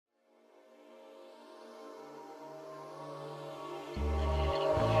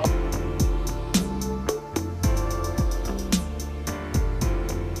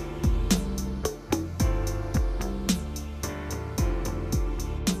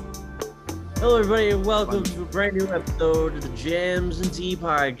Hello, everybody, and welcome to a brand new episode of the Jams and Tea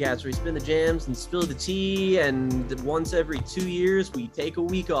podcast, where we spin the jams and spill the tea, and once every 2 years, we take a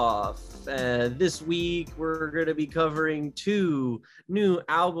week off. This week, we're going to be covering two new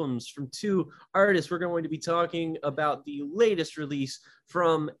albums from two artists. We're going to be talking about the latest release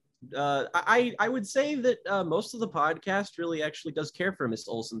from I would say that most of the podcast really actually does care for Miss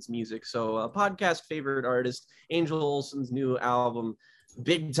Olsen's music. So podcast favorite artist, Angel Olsen's new album,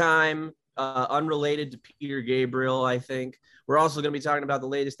 Big Time, unrelated to Peter Gabriel, I think. We're also going to be talking about the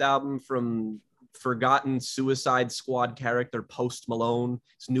latest album from forgotten Suicide Squad character Post Malone.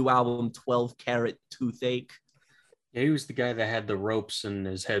 His new album, 12 Carat Toothache. Yeah, he was the guy that had the ropes and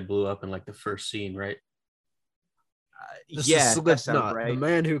his head blew up in like the first scene, right? Yeah, that sounds right. The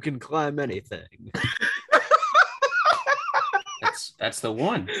man who can climb anything. That's the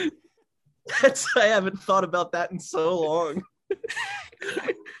one. I haven't thought about that in so long.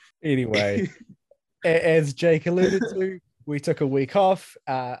 Anyway, as Jake alluded to, we took a week off,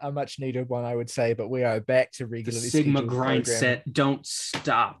 a much needed one, I would say, but we are back to regularly the Sigma scheduled grind program, set don't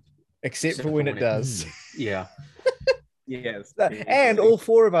stop. except for when it does. Yeah. Yes. And all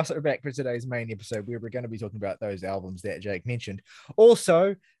four of us are back for today's main episode, where we're going to be talking about those albums that Jake mentioned.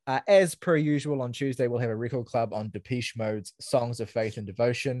 Also, as per usual, on Tuesday, we'll have a record club on Depeche Mode's Songs of Faith and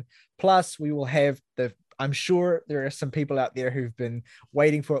Devotion. Plus, we will have I'm sure there are some people out there who've been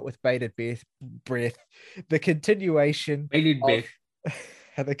waiting for it with bated breath. The continuation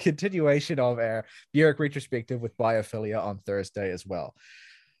of our Björk retrospective with Biophilia on Thursday as well.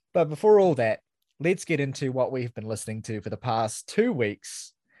 But before all that, let's get into what we've been listening to for the past 2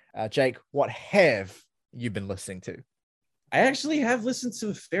 weeks. Jake, what have you been listening to? I actually have listened to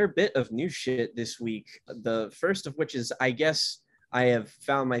a fair bit of new shit this week. The first of which is, I guess, I have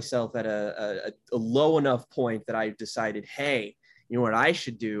found myself at a low enough point that I've decided, hey, you know what I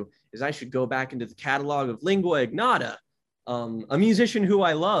should do is I should go back into the catalog of Lingua Ignota, a musician who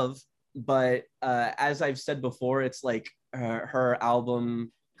I love, but as I've said before, it's like her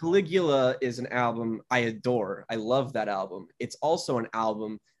album Caligula is an album I adore. I love that album. It's also an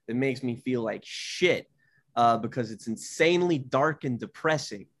album that makes me feel like shit because it's insanely dark and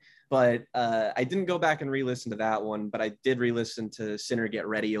depressing. But I didn't go back and re-listen to that one, but I did re-listen to Sinner Get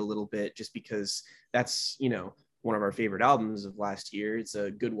Ready a little bit, just because that's, one of our favorite albums of last year. It's a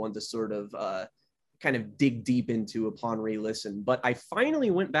good one to sort of kind of dig deep into upon re-listen. But I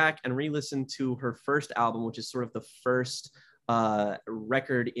finally went back and re-listened to her first album, which is sort of the first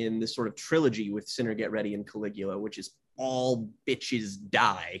record in this sort of trilogy with Sinner Get Ready and Caligula, which is All Bitches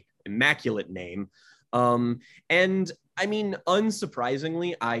Die, immaculate name. And I mean,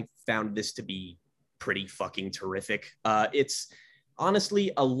 unsurprisingly, I found this to be pretty fucking terrific. It's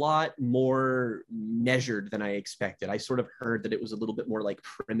honestly a lot more measured than I expected. I sort of heard that it was a little bit more like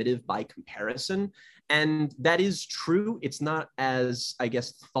primitive by comparison, and that is true. It's not as, I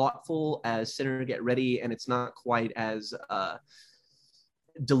guess, thoughtful as Sinner Get Ready, and it's not quite as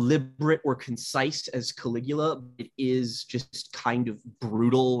deliberate or concise as Caligula. It is just kind of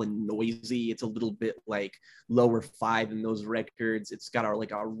brutal and noisy. It's a little bit like lower five in those records. It's got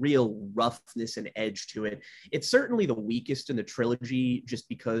a real roughness and edge to it. It's certainly the weakest in the trilogy, just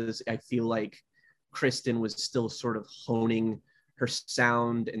because I feel like Kristen was still sort of honing her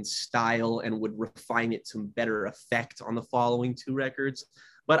sound and style and would refine it to better effect on the following two records.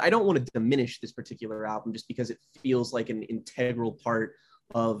 But I don't want to diminish this particular album just because it feels like an integral part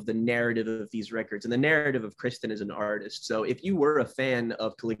of the narrative of these records and the narrative of Kristen as an artist. So if you were a fan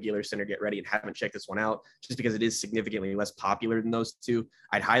of Caligula or Sinner Get Ready and haven't checked this one out, just because it is significantly less popular than those two,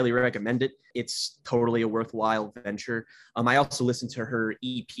 I'd highly recommend it. It's totally a worthwhile venture. I also listened to her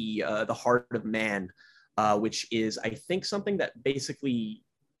EP, The Heart of Man, which is, I think, something that basically,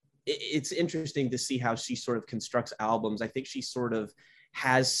 it's interesting to see how she sort of constructs albums. I think she sort of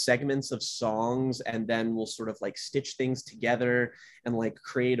has segments of songs and then will sort of like stitch things together and like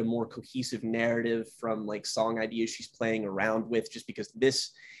create a more cohesive narrative from like song ideas she's playing around with, just because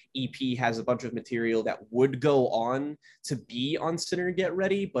this EP has a bunch of material that would go on to be on Sinner Get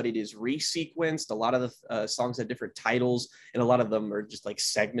Ready, but it is resequenced. A lot of the songs have different titles, and a lot of them are just like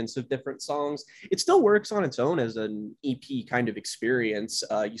segments of different songs. It still works on its own as an EP kind of experience.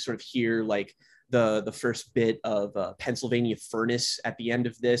 You sort of hear like the first bit of Pennsylvania Furnace at the end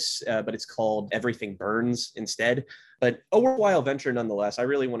of this, but it's called Everything Burns instead. But a worthwhile venture nonetheless. I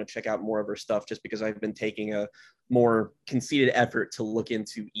really want to check out more of her stuff, just because I've been taking a more conceited effort to look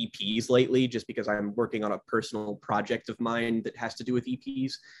into EPs lately, just because I'm working on a personal project of mine that has to do with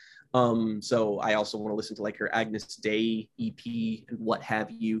EPs. So I also want to listen to like her Agnes Day EP and what have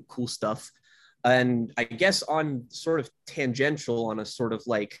you, cool stuff. And I guess on sort of tangential, on a sort of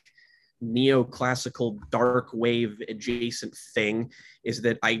like neoclassical dark wave adjacent thing is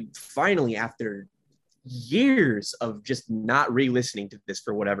that I finally, after years of just not re-listening to this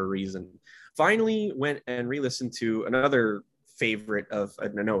for whatever reason, finally went and re-listened to another favorite of, I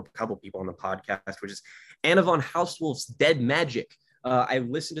know a couple people on the podcast, which is Anna von Hauswolf's Dead Magic. I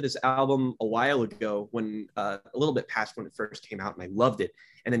listened to this album a while ago when a little bit past when it first came out, and I loved it,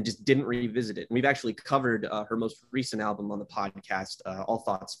 and then just didn't revisit it. And we've actually covered her most recent album on the podcast, All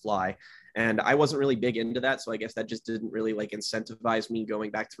Thoughts Fly. And I wasn't really big into that, so I guess that just didn't really like incentivize me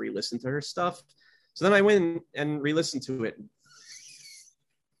going back to re-listen to her stuff. So then I went and re-listened to it.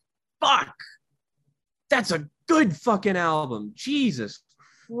 Fuck! That's a good fucking album. Jesus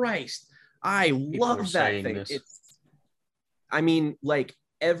Christ. I love that thing. I mean, like,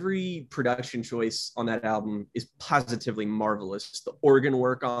 every production choice on that album is positively marvelous. The organ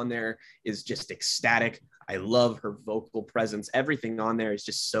work on there is just ecstatic. I love her vocal presence. Everything on there is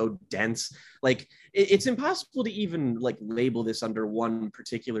just so dense. Like, it's impossible to even like label this under one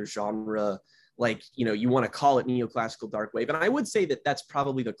particular genre. Like, you know, you want to call it neoclassical dark wave. And I would say that that's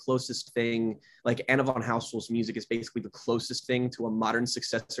probably the closest thing. Like, Anna von Hauswolf's music is basically the closest thing to a modern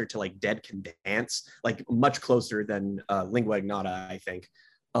successor to like Dead Can Dance, like much closer than Lingua Ignota, I think.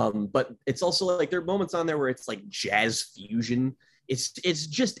 But it's also like there are moments on there where it's like jazz fusion.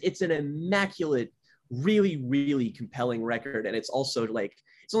 It's an immaculate, really, really compelling record. And it's also like,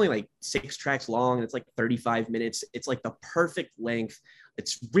 it's only like 6 tracks long and it's like 35 minutes. It's like the perfect length.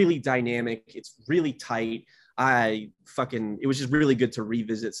 It's really dynamic. It's really tight. It was just really good to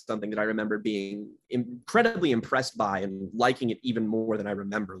revisit something that I remember being incredibly impressed by and liking it even more than I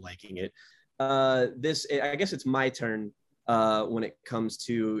remember liking it. I guess it's my turn when it comes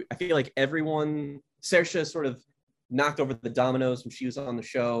to, I feel like Saoirse sort of knocked over the dominoes when she was on the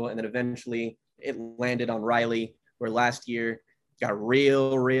show, and then eventually it landed on Riley, where last year got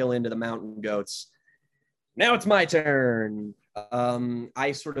real into the Mountain Goats. Now it's my turn.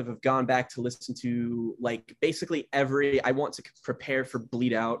 I sort of have gone back to listen to like basically I want to prepare for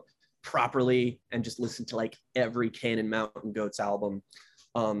Bleed Out properly and just listen to like every Canon Mountain Goats album,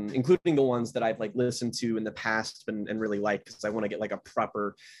 including the ones that I've like listened to in the past and really liked, because I want to get like a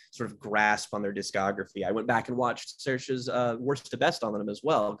proper sort of grasp on their discography. I went back and watched Saoirse's worst to best on them as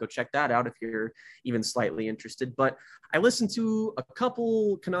well. Go check that out if you're even slightly interested. But I listened to a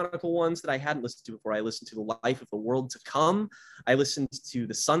couple canonical ones that I hadn't listened to before. I listened to The Life of the World to Come. I listened to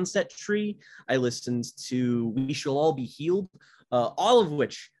The Sunset Tree. I listened to We Shall All Be Healed, all of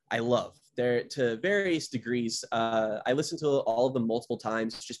which I love. They're to various degrees. I listened to all of them multiple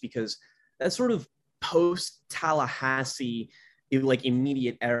times just because that sort of post-Tallahassee, like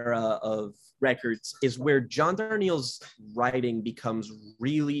immediate era of records is where John Darnielle's writing becomes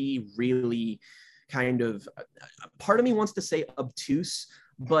really, really kind of, part of me wants to say obtuse,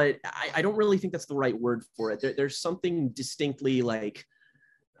 but I don't really think that's the right word for it. There's something distinctly like,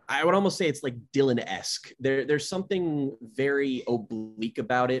 I would almost say it's like Dylan-esque. There's something very oblique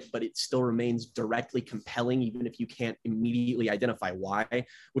about it, but it still remains directly compelling, even if you can't immediately identify why,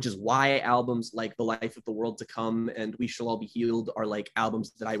 which is why albums like The Life of the World to Come and We Shall All Be Healed are like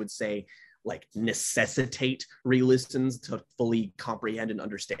albums that I would say like necessitate re-listens to fully comprehend and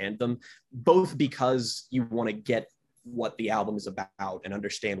understand them, both because you want to get what the album is about and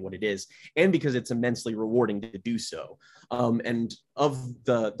understand what it is, and because it's immensely rewarding to do so. And of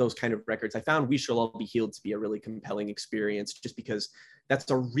those kind of records, I found We Shall All Be Healed to be a really compelling experience, just because that's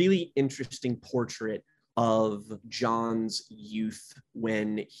a really interesting portrait of John's youth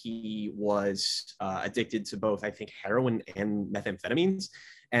when he was addicted to both, I think, heroin and methamphetamines,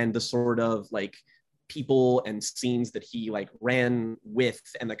 and the sort of like people and scenes that he like ran with,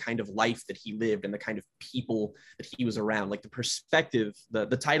 and the kind of life that he lived, and the kind of people that he was around. Like the perspective, the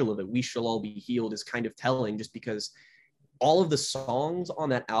title of it, We Shall All Be Healed, is kind of telling, just because all of the songs on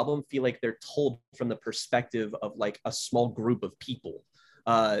that album feel like they're told from the perspective of like a small group of people.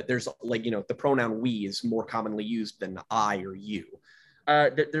 There's like, you know, the pronoun we is more commonly used than I or you.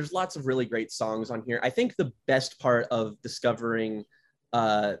 There's lots of really great songs on here. I think the best part of discovering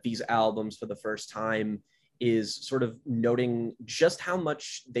these albums for the first time is sort of noting just how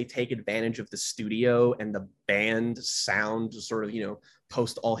much they take advantage of the studio and the band sound, sort of, you know,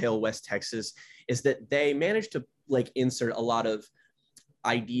 post All Hail West Texas, is that they managed to like insert a lot of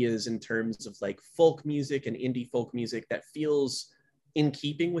ideas in terms of like folk music and indie folk music that feels in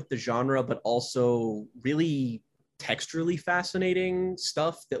keeping with the genre, but also really texturally fascinating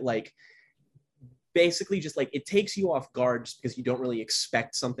stuff that like basically just like it takes you off guard, just because you don't really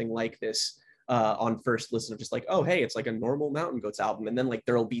expect something like this on first listen, of just like, oh hey, it's like a normal Mountain Goats album, and then like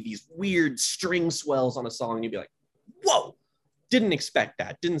there'll be these weird string swells on a song and you'll be like, whoa, didn't expect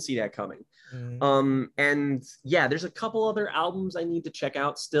that, didn't see that coming. And yeah, there's a couple other albums I need to check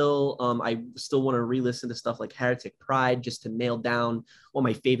out still. I still want to re-listen to stuff like Heretic Pride just to nail down what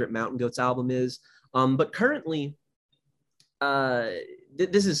my favorite Mountain Goats album is. But currently,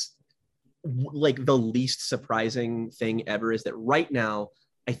 this is like the least surprising thing ever, is that right now,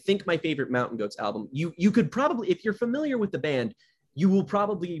 I think my favorite Mountain Goats album, you could probably, if you're familiar with the band, you will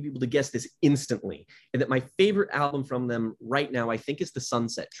probably be able to guess this instantly. And that my favorite album from them right now, I think, is The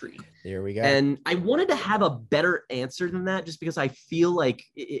Sunset Tree. There we go. And I wanted to have a better answer than that, just because I feel like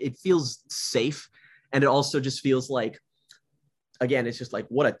it feels safe. And it also just feels like, again, it's just like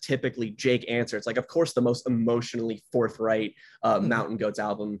what a typically Jake answer. It's like, of course, the most emotionally forthright Mountain Goats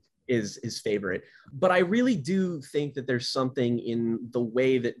album is his favorite. But I really do think that there's something in the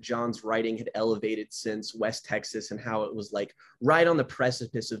way that John's writing had elevated since West Texas, and how it was like right on the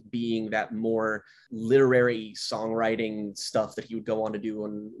precipice of being that more literary songwriting stuff that he would go on to do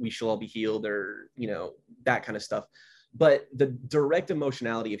on We Shall All Be Healed, or, you know, that kind of stuff. But the direct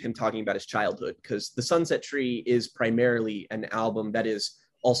emotionality of him talking about his childhood, because The Sunset Tree is primarily an album that is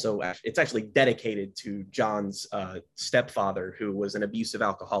also, it's actually dedicated to John's stepfather, who was an abusive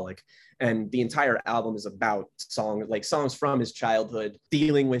alcoholic. And the entire album is about songs from his childhood,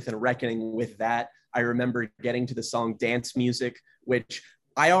 dealing with and reckoning with that. I remember getting to the song Dance Music, which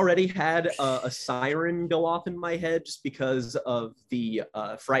I already had a siren go off in my head just because of the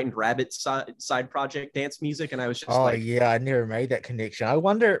Frightened Rabbit side project Dance Music. And I was just I never made that connection. I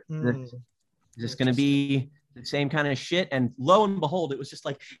wonder, is this going to be the same kind of shit? And lo and behold, it was just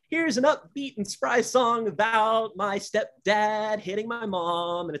like, here's an upbeat and spry song about my stepdad hitting my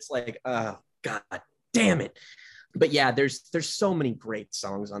mom. And it's like, oh, God damn it. But yeah, there's so many great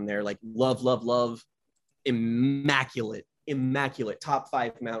songs on there, like Love, Love, Love, immaculate top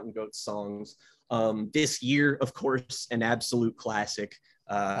 5 Mountain Goats songs. This Year, of course, an absolute classic.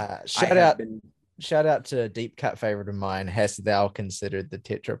 Shout out to a deep cut favorite of mine, Hast Thou Considered the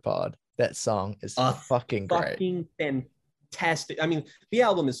Tetrapod? That song is fucking great. Fucking fantastic. I mean, the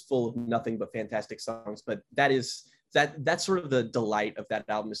album is full of nothing but fantastic songs, but that's sort of the delight of that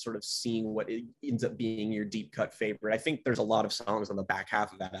album, is sort of seeing what it ends up being your deep cut favorite. I think there's a lot of songs on the back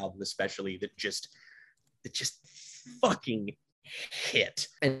half of that album, especially, that just fucking hit.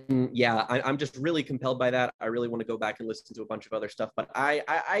 And yeah, I'm just really compelled by that. I really want to go back and listen to a bunch of other stuff, but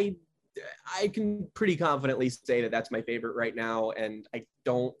I can pretty confidently say that that's my favorite right now, and I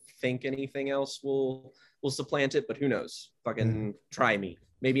don't think anything else will supplant it, but who knows? Fucking try me.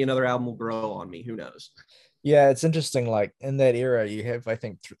 Maybe another album will grow on me. Who knows? Yeah, it's interesting. Like in that era, you have, I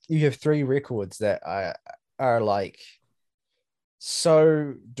think, you have 3 records that are like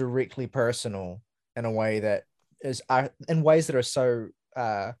so directly personal in a way that in ways that are so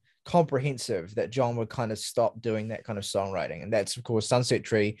comprehensive that John would kind of stop doing that kind of songwriting. And that's, of course, Sunset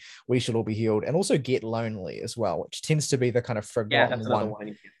Tree, We Shall All Be Healed, and also Get Lonely as well, which tends to be the kind of forgotten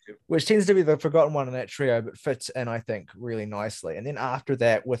one. Which tends to be the forgotten one in that trio, but fits in, I think, really nicely. And then after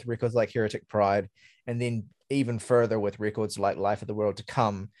that, with records like Heretic Pride, and then even further with records like Life of the World to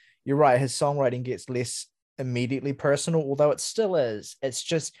Come, you're right, his songwriting gets less immediately personal, although it still is. It's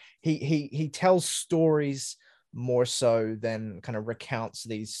just he tells stories more so than kind of recounts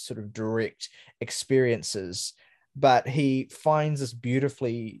these sort of direct experiences, but he finds this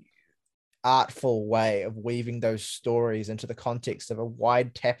beautifully artful way of weaving those stories into the context of a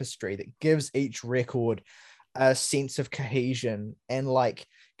wide tapestry that gives each record a sense of cohesion and like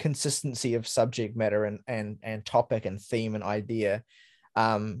consistency of subject matter and topic and theme and idea.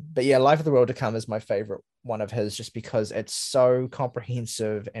 But yeah, Life of the World to Come is my favorite one of his, just because it's so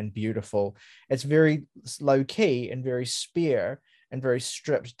comprehensive and beautiful. It's very low key and very spare and very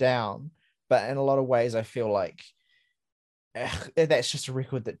stripped down, but in a lot of ways I feel like that's just a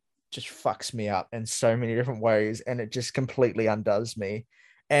record that just fucks me up in so many different ways, and it just completely undoes me.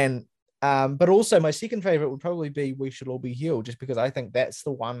 And but also my second favorite would probably be We Should All Be Healed, just because I think that's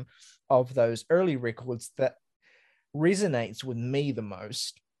the one of those early records that resonates with me the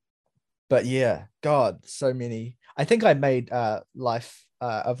most. But yeah, God, so many. I think I made Life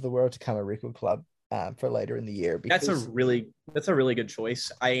of the World to Come a record club for later in the year. Because that's a really good choice.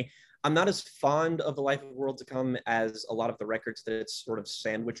 I'm not as fond of the Life of the World to Come as a lot of the records that it's sort of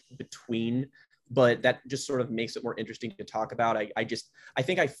sandwiched between, but that just sort of makes it more interesting to talk about. I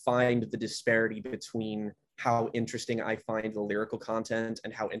think I find the disparity between how interesting I find the lyrical content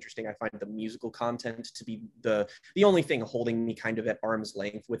and how interesting I find the musical content to be the only thing holding me kind of at arm's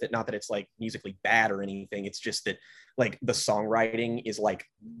length with it. Not that it's like musically bad or anything. It's just that like the songwriting is like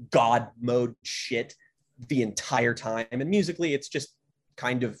God mode shit the entire time. And musically, it's just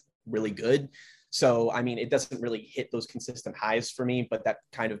kind of really good. So, I mean, it doesn't really hit those consistent highs for me, but that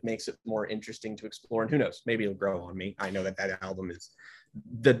kind of makes it more interesting to explore. And who knows, maybe it'll grow on me. I know that album is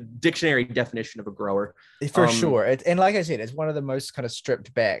the dictionary definition of a grower. For sure. And like I said, it's one of the most kind of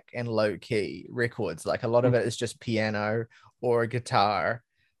stripped back and low key records. Like a lot of it is just piano or a guitar.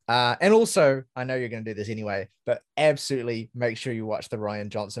 And also, I know you're going to do this anyway, but absolutely make sure you watch the Ryan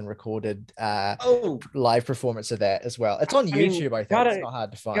Johnson recorded live performance of that as well. It's on YouTube, I think. It's not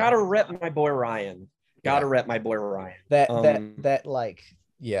hard to find. Gotta rep my boy Ryan. Rep my boy Ryan. That like,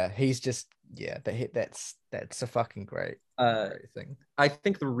 yeah, he's just, yeah, that's a fucking great thing. I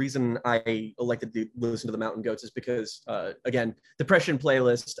think the reason I elected to listen to the Mountain Goats is because, again, Depression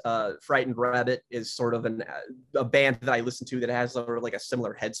Playlist, Frightened Rabbit is sort of a band that I listen to that has sort of like a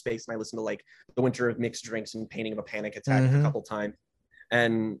similar headspace. And I listen to like The Winter of Mixed Drinks and Painting of a Panic Attack a couple times.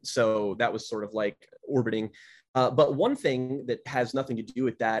 And so that was sort of like orbiting. But one thing that has nothing to do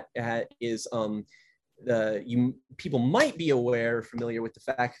with that is people might be familiar with the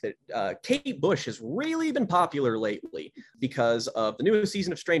fact that Kate Bush has really been popular lately because of the newest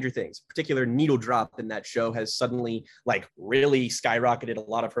season of Stranger Things. Particular needle drop in that show has suddenly like really skyrocketed a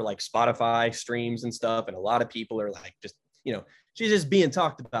lot of her like Spotify streams and stuff, and a lot of people are like just, you know, she's just being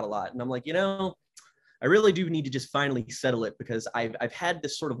talked about a lot. And I'm like, you know, I really do need to just finally settle it, because I've had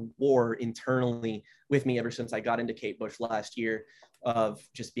this sort of war internally with me ever since I got into Kate Bush last year, of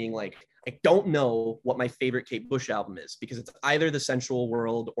just being like, I don't know what my favorite Kate Bush album is, because it's either The Sensual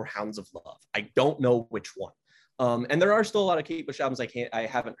World or Hounds of Love. I don't know which one. And there are still a lot of Kate Bush albums I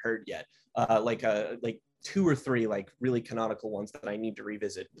haven't heard yet, like 2 or 3 like really canonical ones that I need to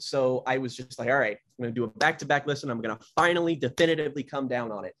revisit. So I was just like, all right, I'm going to do a back-to-back listen. I'm going to finally definitively come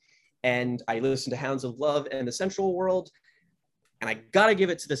down on it. And I listened to Hounds of Love and The Sensual World, and I got to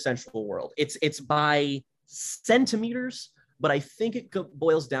give it to The Sensual World. It's by centimeters, but I think it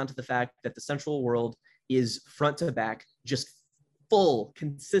boils down to the fact that The Sensual World is front to back, just full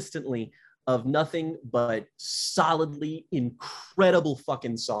consistently of nothing but solidly incredible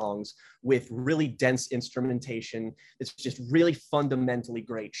fucking songs with really dense instrumentation. It's just really fundamentally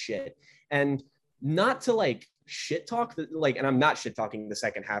great shit. And not to like shit talk, like, and I'm not shit talking the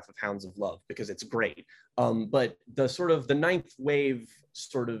second half of Hounds of Love because it's great. But the sort of the ninth wave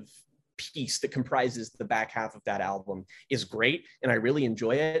sort of piece that comprises the back half of that album is great, and I really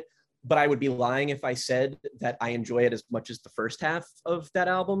enjoy it. But I would be lying if I said that I enjoy it as much as the first half of that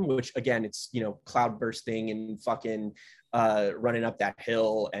album, which again, it's, you know, cloud bursting and fucking running up that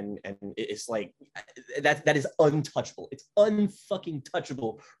hill, and it's like that is untouchable. It's unfucking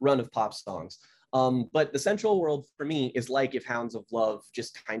touchable run of pop songs. But The Sensual World for me is like if Hounds of Love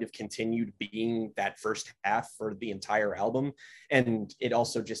just kind of continued being that first half for the entire album. And it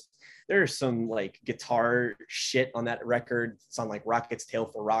also just, there's some like guitar shit on that record. It's on like Rocket's Tail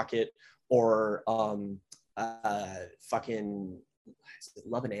for Rocket, or fucking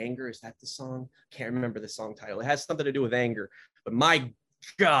Love and Anger. Is that the song? Can't remember the song title. It has something to do with anger, but my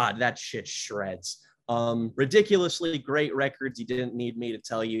God, that shit shreds. Ridiculously great records. You didn't need me to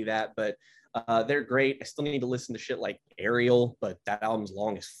tell you that, but they're great. I still need to listen to shit like Ariel, but that album's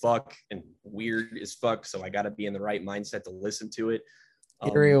long as fuck and weird as fuck, so I gotta be in the right mindset to listen to it.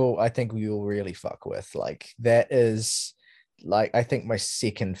 Ariel, I think we will really fuck with. Like, that is, like, I think my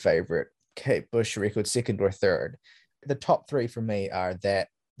second favorite Kate Bush record, second or third. The top 3 for me are that,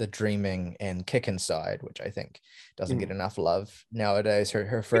 The Dreaming, and Kick Inside, which I think doesn't get enough love nowadays.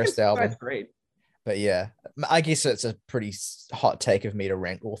 Her first album. That's great. But yeah, I guess it's a pretty hot take of me to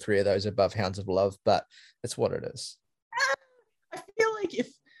rank all 3 of those above Hounds of Love, but it's what it is. I feel like,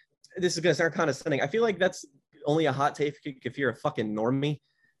 if this is going to sound condescending, I feel like that's only a hot take if you're a fucking normie,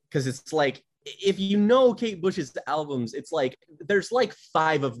 because it's like, if you know Kate Bush's albums, it's like there's like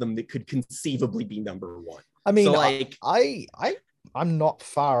 5 of them that could conceivably be number 1. I mean, so like, I'm not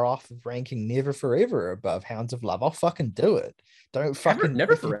far off of ranking Never Forever above Hounds of Love. I'll fucking do it. Don't fucking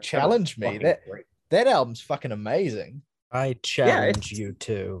Never Forever challenge me. That album's fucking amazing. I challenge you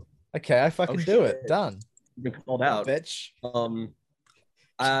to. Okay, I fucking do it. Done. You've been called out, bitch. And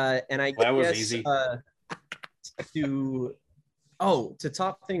I that was guess, easy. To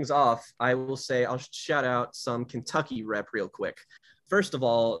top things off, I will say I'll shout out some Kentucky rep real quick. First of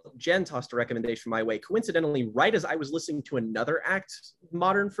all, Jen tossed a recommendation my way, coincidentally, right as I was listening to another act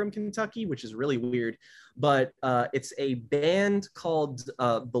modern from Kentucky, which is really weird. But it's a band called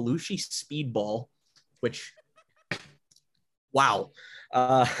Belushi Speedball, which, wow.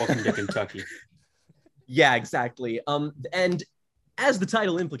 Welcome to Kentucky. Yeah, exactly. And as the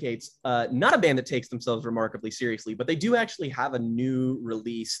title implicates, not a band that takes themselves remarkably seriously, but they do actually have a new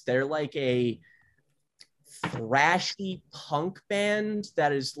release. They're like a thrashy punk band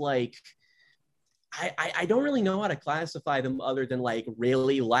that is like I don't really know how to classify them other than like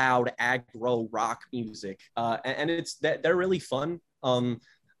really loud aggro rock music. And it's that they're really fun.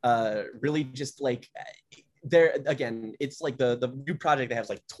 Really just like they're again, it's like the new project that has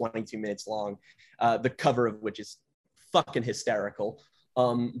like 22 minutes long, the cover of which is fucking hysterical.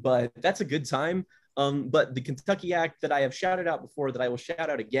 But that's a good time. But the Kentucky act that I have shouted out before that I will shout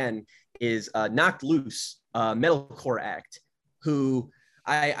out again is Knocked Loose, metalcore act, who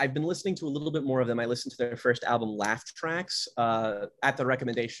I've been listening to a little bit more of them. I listened to their first album, Laugh Tracks, at the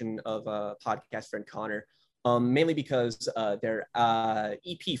recommendation of a podcast friend, Connor, mainly because their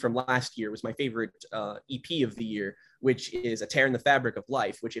EP from last year was my favorite EP of the year, which is A Tear in the Fabric of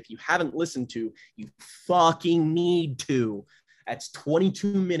Life, which if you haven't listened to, you fucking need to. That's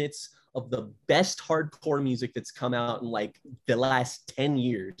 22 minutes of the best hardcore music that's come out in like the last 10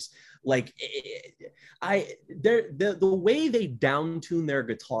 years. Like the way they downtune their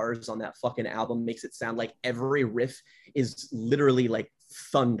guitars on that fucking album makes it sound like every riff is literally like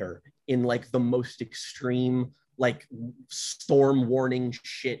thunder in like the most extreme like storm warning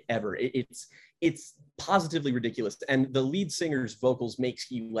shit ever. It's positively ridiculous, and the lead singer's vocals makes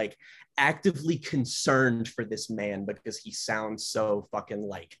you like actively concerned for this man because he sounds so fucking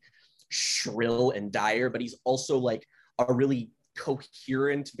like shrill and dire, but he's also like a really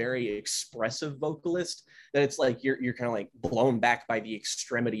coherent, very expressive vocalist that it's like you're kind of like blown back by the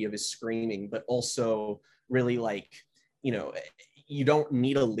extremity of his screaming, but also really like, you know, you don't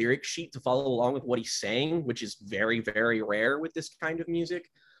need a lyric sheet to follow along with what he's saying, which is very, very rare with this kind of music.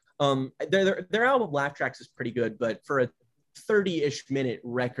 Their album Laugh Tracks is pretty good, but for a 30-ish minute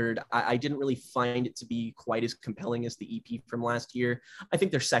record, I didn't really find it to be quite as compelling as the EP from last year. I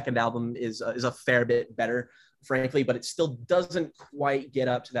think their second album is a fair bit better, frankly, but it still doesn't quite get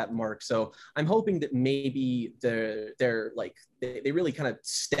up to that mark. So I'm hoping that maybe they're like they really kind of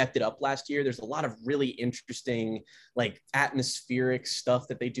stepped it up last year. There's a lot of really interesting like atmospheric stuff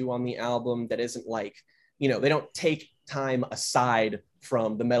that they do on the album that isn't like, you know, they don't take time aside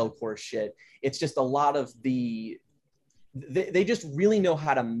from the metalcore shit. It's just a lot of they just really know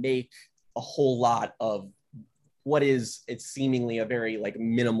how to make a whole lot of what is it's seemingly a very like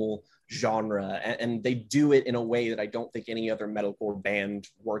minimal genre, and they do it in a way that I don't think any other metalcore band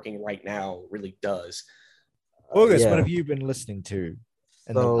working right now really does. August, what have you been listening to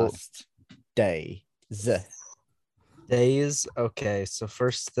in the last days? Okay, so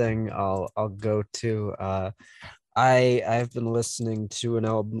first thing I'll go to I've been listening to an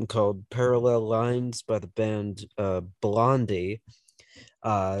album called Parallel Lines by the band Blondie,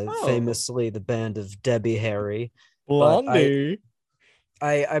 famously the band of Debbie Harry. Blondie.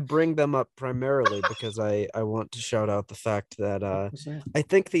 I bring them up primarily because I want to shout out the fact that I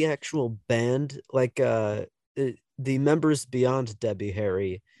think the actual band, like the members beyond Debbie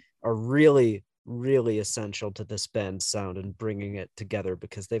Harry, are really, really essential to this band's sound and bringing it together,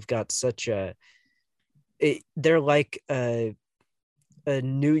 because they've got such they're like a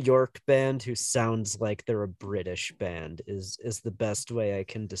New York band who sounds like they're a British band is the best way I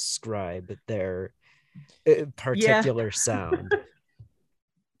can describe their particular sound.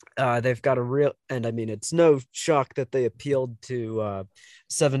 They've got a real, and I mean, it's no shock that they appealed to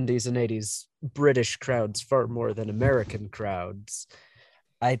 70s and 80s British crowds far more than American crowds.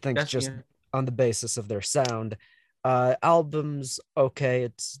 I think on the basis of their sound. Album's okay,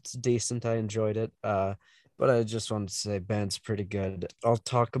 it's decent. I enjoyed it. But I just wanted to say band's pretty good. I'll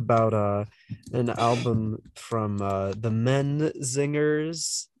talk about an album from the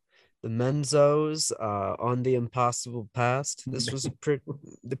Menzingers, the Menzos, On the Impossible Past. This was a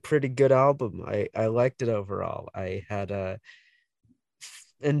pretty good album. I liked it overall. I had a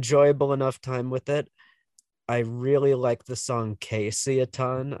enjoyable enough time with it. I really like the song Casey a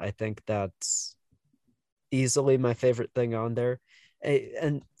ton. I think that's easily my favorite thing on there.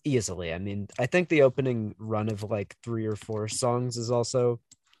 And easily, I mean, I think the opening run of like 3 or 4 songs is also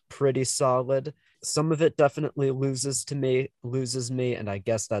pretty solid. Some of it definitely loses me, and I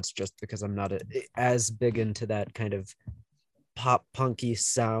guess that's just because I'm not as big into that kind of pop punky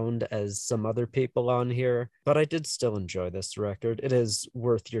sound as some other people on here, but I did still enjoy this record. It is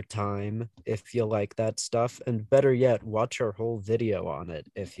worth your time if you like that stuff, and better yet, watch our whole video on it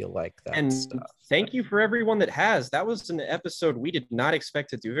if you like that stuff. Thank you for everyone that has. That was an episode we did not expect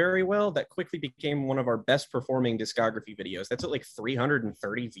to do very well. That quickly became one of our best performing discography videos. That's at like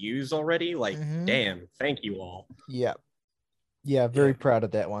 330 views already. Like, damn, thank you all. Yeah, very proud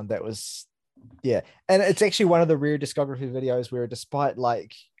of that one. That was and it's actually one of the rare discography videos where, despite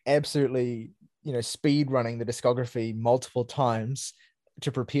like absolutely, you know, speed running the discography multiple times,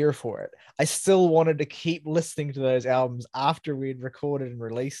 to prepare for it, I still wanted to keep listening to those albums after we'd recorded and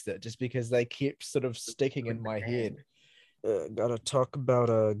released it, just because they kept sort of sticking in my head. Gotta talk about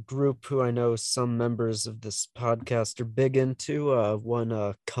a group who I know some members of this podcast are big into.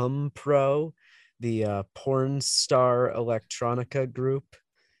 One Cum Pro, the porn star electronica group.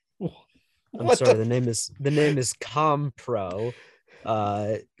 I'm sorry, the name is Compro.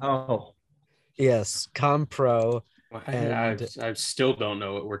 Oh, Yes, Compro. I still don't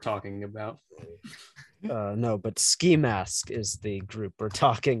know what we're talking about. No, but Ski Mask is the group we're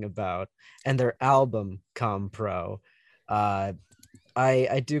talking about, and their album Compro. I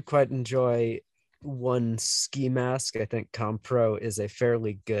do quite enjoy one Ski Mask. I think Compro is a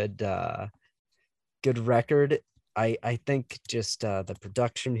fairly good record. I think just the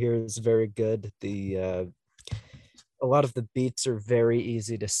production here is very good. A lot of the beats are very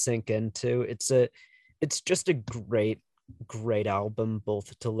easy to sink into. It's just a great album,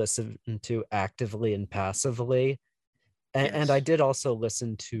 both to listen to actively and passively. And I did also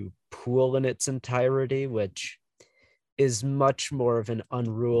listen to Pool in its entirety, which is much more of an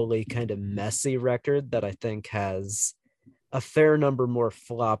unruly kind of messy record that I think has a fair number more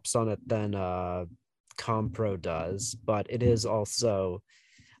flops on it than Compro does, but it is also,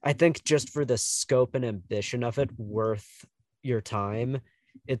 I think, just for the scope and ambition of it, worth your time.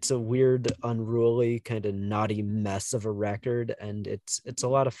 It's a weird, unruly, kind of naughty mess of a record, and it's a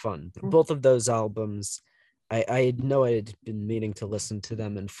lot of fun. Both of those albums, I know I had been meaning to listen to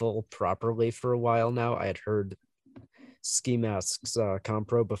them in full properly for a while now. I had heard Ski Mask's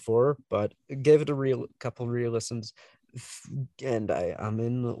Compro before, but gave it a couple re-listens, and I'm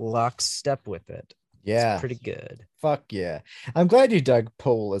in lockstep with it. Yeah, it's pretty good. Fuck yeah. I'm glad you dug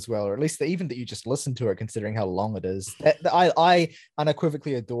Pool as well, or at least even that you just listened to it, considering how long it is. I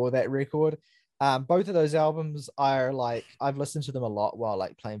unequivocally adore that record. Both of those albums are like, I've listened to them a lot while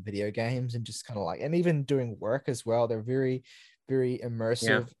like playing video games and just kind of like, and even doing work as well. They're very, very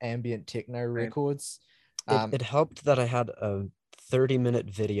immersive ambient techno records. It helped that I had a 30-minute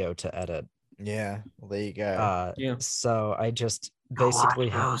video to edit. Yeah, well, there you go. So I just basically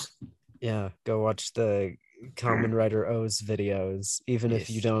go watch the Kamen Rider O's videos, even if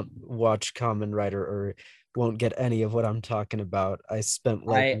you don't watch Kamen Rider or won't get any of what I'm talking about. I spent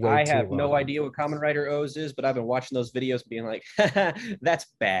I have no idea what Kamen Rider O's is, but I've been watching those videos being like, that's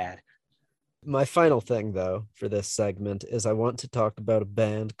bad. My final thing, though, for this segment is I want to talk about a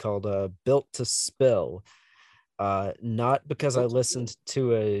band called Built to Spill. Not because I listened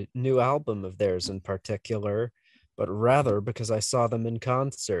to a new album of theirs in particular, but rather because I saw them in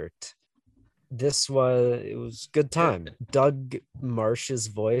concert. It was a good time. Doug Marsh's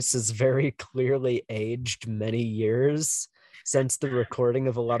voice is very clearly aged many years since the recording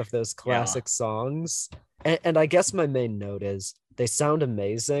of a lot of those classic songs. And I guess my main note is they sound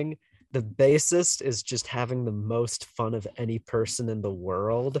amazing. The bassist is just having the most fun of any person in the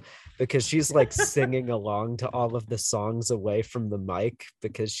world, because she's like singing along to all of the songs away from the mic,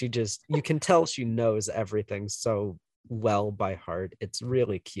 because you can tell she knows everything so well by heart. It's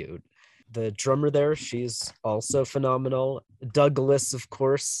really cute. The drummer there, she's also phenomenal. Douglas, of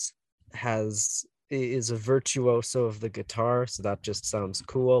course, is a virtuoso of the guitar, so that just sounds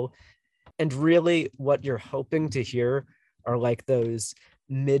cool. And really, what you're hoping to hear are like those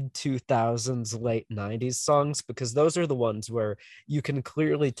mid 2000s, late 90s songs, because those are the ones where you can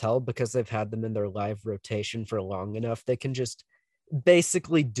clearly tell, because they've had them in their live rotation for long enough, they can just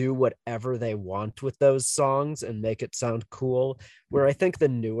basically do whatever they want with those songs and make it sound cool. Where I think the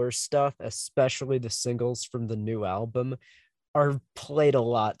newer stuff, especially the singles from the new album, are played a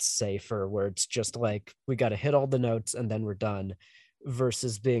lot safer, where it's just like, we got to hit all the notes and then we're done,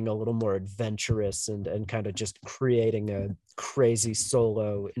 versus being a little more adventurous and kind of just creating a crazy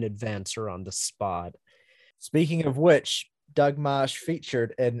solo in advance or on the spot. Speaking of which, Doug Marsh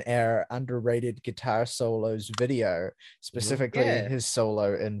featured in our underrated guitar solos video, specifically his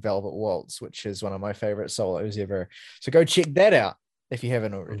solo in Velvet Waltz, which is one of my favorite solos ever. So go check that out if you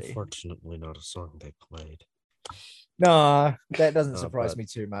haven't already. Unfortunately, not a song they played. No, that doesn't surprise me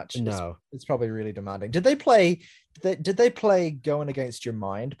too much. No, it's probably really demanding. Did they play Going Against Your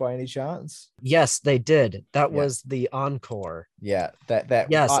Mind by any chance? Yes, they did. That was the encore. Yeah,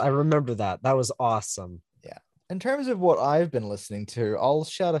 I remember that. That was awesome. Yeah. In terms of what I've been listening to, I'll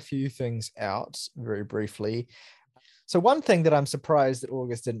shout a few things out very briefly. So one thing that I'm surprised that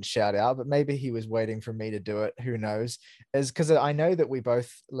August didn't shout out, but maybe he was waiting for me to do it, who knows, is because I know that we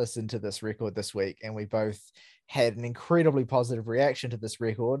both listened to this record this week and we both had an incredibly positive reaction to this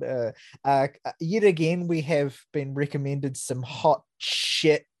record. Yet again, we have been recommended some hot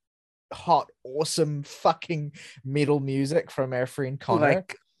shit hot, awesome fucking metal music from our friend Connor.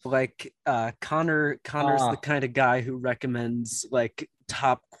 Connor's the kind of guy who recommends like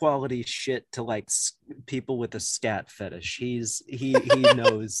top quality shit to like people with a scat fetish. He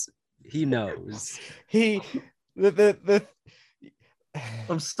knows. He knows. The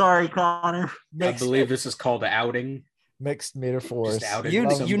I'm sorry, Connor. I believe this is called outing. mixed metaphors. Just outed You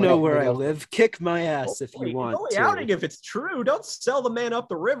somebody. know where I live. Kick my ass if you Wait, want only to. outing if it's true. Don't sell the man up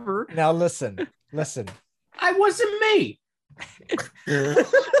the river. Now listen. I wasn't me.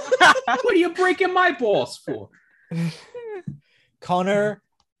 What are you breaking my balls for? Connor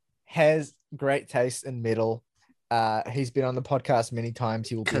has great taste in metal. He's been on the podcast many times.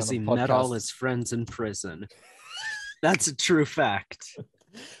 He will be on Because the he podcast. met all his friends in prison. That's a true fact.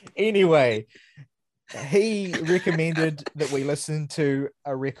 Anyway, he recommended that we listen to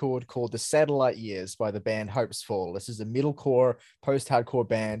a record called The Satellite Years by the band Hope's Fall. This is a metalcore, post-hardcore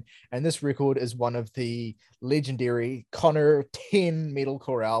band, and this record is one of the legendary Connor 10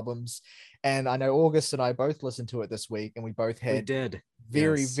 metalcore albums. And I know August and I both listened to it this week, and we both had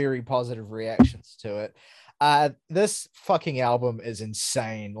very positive reactions to it. This fucking album is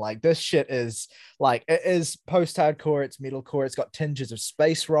insane. Like, this shit is like, it is post-hardcore, it's metalcore, it's got tinges of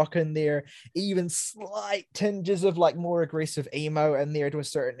space rock in there, even slight tinges of like more aggressive emo in there to a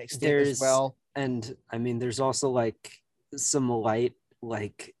certain extent as well. And I mean, there's also like some light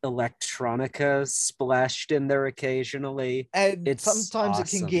like electronica splashed in there occasionally, and it's sometimes awesome. It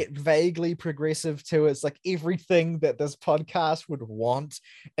can get vaguely progressive too. It's like everything that this podcast would want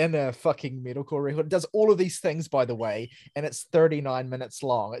in a fucking metalcore record. It does all of these things, by the way, and it's 39 minutes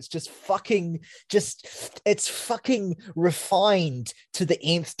long. It's just fucking it's fucking refined to the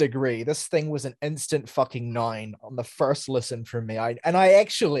nth degree. This thing was an instant fucking 9 on the first listen for me. I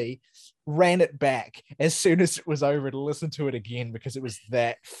actually ran it back as soon as it was over to listen to it again because it was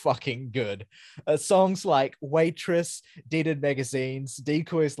that fucking good. Songs like Waitress, Dated Magazines,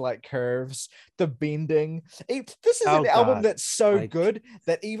 Decoys Like Curves, The Bending. This is an album that's so good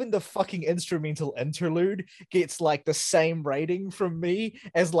that even the fucking instrumental interlude gets like the same rating from me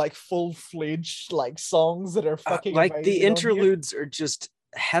as like full-fledged like songs that are fucking like amazing. The interludes are just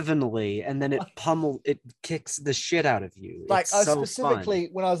heavenly, and then it kicks the shit out of you. Like, it's so specifically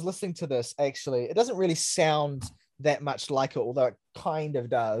fun. when I was listening to this, actually, it doesn't really sound that much like it, although it kind of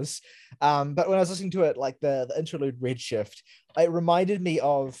does. But when I was listening to it, like the interlude Redshift, it reminded me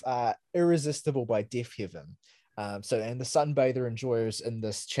of Irresistible by Deaf Heaven. And the Sunbather enjoyers in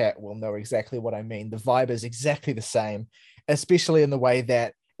this chat will know exactly what I mean. The vibe is exactly the same, especially in the way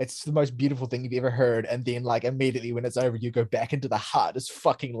that it's the most beautiful thing you've ever heard. And then like immediately when it's over, you go back into the hardest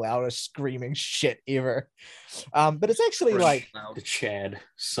fucking loudest screaming shit ever. But it's actually like the Chad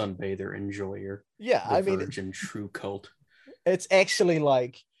Sunbather enjoyer. Yeah, the I mean, Virgin True Cult. It's actually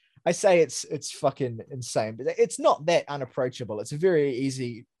like, I say it's fucking insane, but it's not that unapproachable. It's a very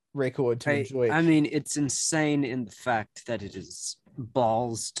easy record to enjoy. I mean, it's insane in the fact that it is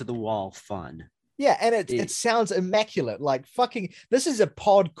balls to the wall fun. Yeah, and it sounds immaculate. Like, fucking, this is a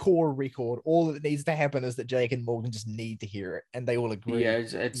podcore record. All that needs to happen is that Jake and Morgan just need to hear it, and they all agree. Yeah,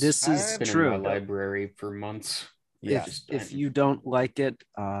 this is been true. In my library for months. Yeah, if you don't like it,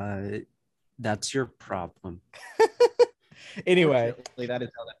 that's your problem. Anyway, that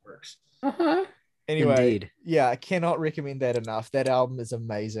is how that works. Anyway, Indeed. Yeah, I cannot recommend that enough. That album is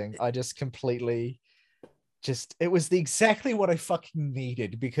amazing. I just completely it was exactly what I fucking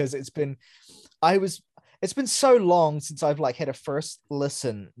needed, because it's been so long since I've like had a first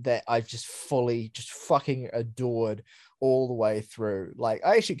listen that I've just fully fucking adored all the way through. Like,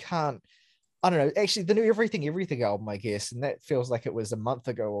 I actually can't, I don't know, actually the new Everything album, I guess, and that feels like it was a month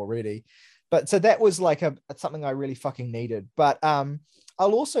ago already. But so that was like something I really fucking needed. But I'll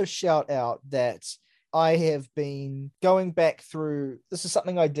also shout out that I have been going back through, this is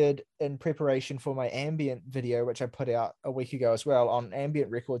something I did in preparation for my ambient video, which I put out a week ago as well, on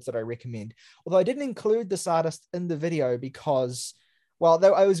ambient records that I recommend. Although I didn't include this artist in the video because, well,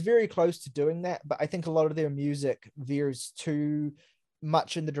 though I was very close to doing that, but I think a lot of their music veers too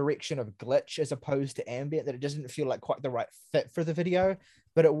much in the direction of glitch as opposed to ambient, that it doesn't feel like quite the right fit for the video.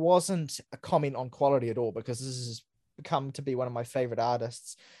 But it wasn't a comment on quality at all, because this has become to be one of my favorite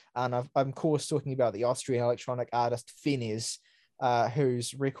artists. And I'm of course talking about the Austrian electronic artist Fenez,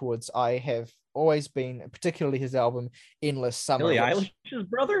 whose records I have always been, particularly his album Endless Summer. Billie Eilish's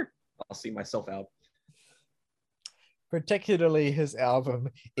brother? I'll see myself out. Particularly his album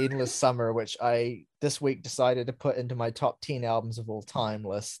Endless Summer, which I this week decided to put into my top 10 albums of all time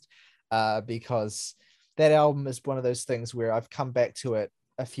list, because that album is one of those things where I've come back to it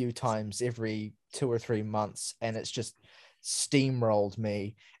a few times every 2 or 3 months, and it's just steamrolled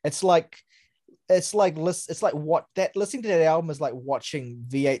me. It's like listening to that album is like watching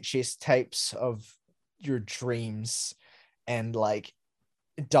VHS tapes of your dreams and like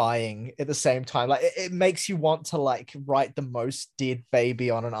dying at the same time. Like it makes you want to like write the most dead baby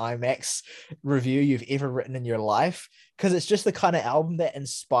on an IMAX review you've ever written in your life, because it's just the kind of album that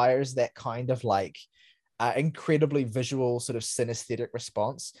inspires that kind of like incredibly visual sort of synesthetic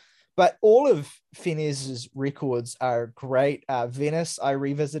response. But all of Finez's records are great. Venice I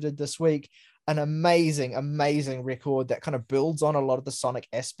revisited this week, an amazing record that kind of builds on a lot of the sonic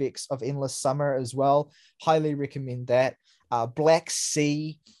aspects of Endless Summer as well. Highly recommend that. Black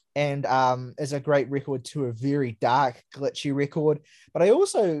Sea and is a great record to a very dark, glitchy record. But I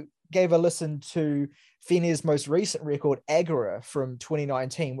also gave a listen to Finez's most recent record, Agora, from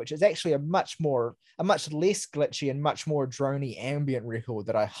 2019, which is actually a much less glitchy and much more droney ambient record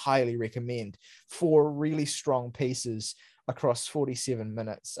that I highly recommend. 4 really strong pieces across 47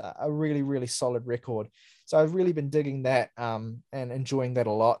 minutes. A really, really solid record. So I've really been digging that and enjoying that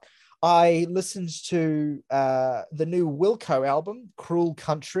a lot. I listened to the new Wilco album, Cruel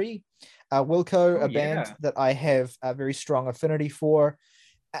Country. Wilco, band that I have a very strong affinity for,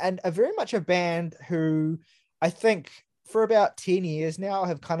 and very much a band who I think for about 10 years now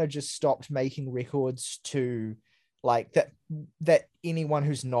have kind of just stopped making records to like that anyone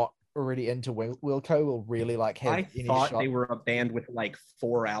who's not already into Wilco will really like have any thought shot. They were a band with like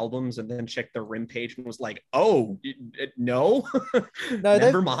 4 albums and then checked their RIM page and was like, oh no. No,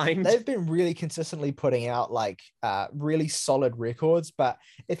 never mind. They've been really consistently putting out like really solid records, but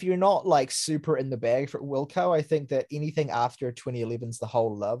if you're not like super in the bag for Wilco, I think that anything after 2011's The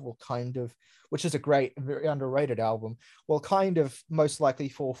Whole Love will kind of, which is a great, very underrated album, will kind of most likely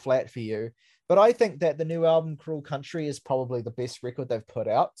fall flat for you. But I think that the new album, Cruel Country, is probably the best record they've put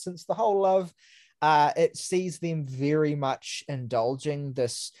out since The Whole Love. It sees them very much indulging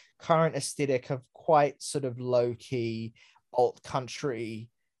this current aesthetic of quite sort of low-key alt country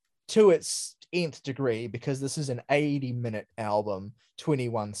to its nth degree, because this is an 80-minute album,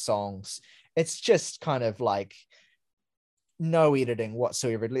 21 songs. It's just kind of like no editing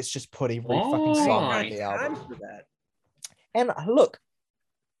whatsoever. Let's just put every fucking song on the album. For that. And look,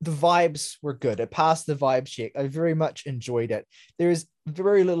 the vibes were good. It passed the vibe check. I very much enjoyed it. There's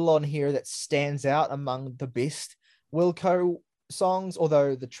very little on here that stands out among the best Wilco songs,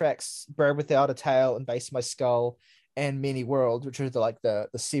 although the tracks Bird Without a Tail and Base My Skull and Many Worlds, which are the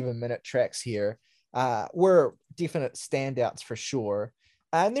 7-minute tracks here, were definite standouts for sure.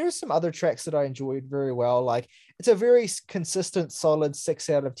 And there are some other tracks that I enjoyed very well. Like, it's a very consistent, solid 6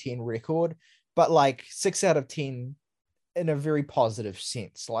 out of 10 record, but like 6 out of 10 in a very positive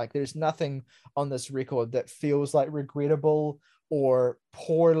sense. Like, there's nothing on this record that feels like regrettable or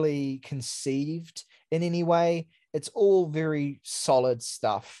poorly conceived in any way. It's all very solid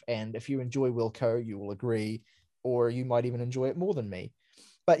stuff. And if you enjoy Wilco, you will agree, or you might even enjoy it more than me.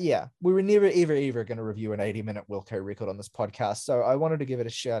 But yeah, we were never, ever going to review an 80-minute Wilco record on this podcast. So I wanted to give it a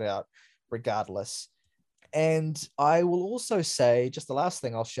shout out regardless. And I will also say, just the last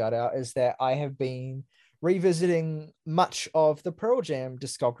thing I'll shout out is that I have been revisiting much of the Pearl Jam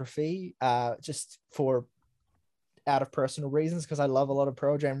discography, just for out of personal reasons, because I love a lot of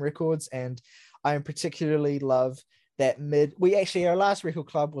Pearl Jam records, and I particularly love that our last record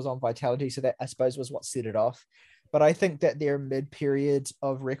club was on Vitality, so that I suppose was what set it off. But I think that their mid-period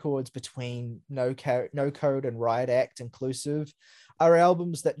of records between No Code and Riot Act inclusive are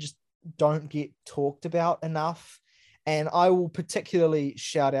albums that just don't get talked about enough. And I will particularly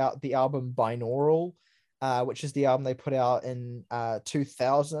shout out the album Binaural, which is the album they put out in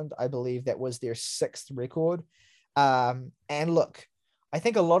 2000. I believe that was their 6th record. And look, I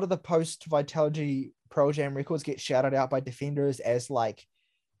think a lot of the post-Vitality Pearl Jam records get shouted out by defenders as like,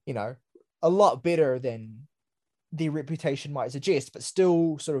 a lot better than their reputation might suggest, but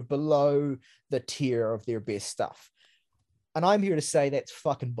still sort of below the tier of their best stuff. And I'm here to say that's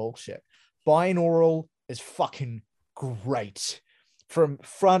fucking bullshit. Binaural is fucking great from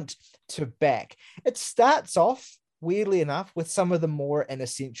front to back. It starts off, weirdly enough, with some of the more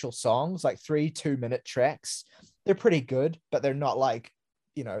inessential songs, like 3 2-minute tracks. They're pretty good, but they're not like,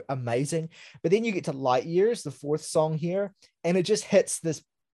 amazing. But then you get to Light Years, the 4th song here, and it just hits this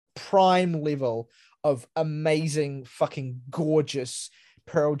prime level of amazing, fucking gorgeous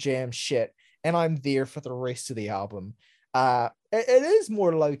Pearl Jam shit. And I'm there for the rest of the album. It is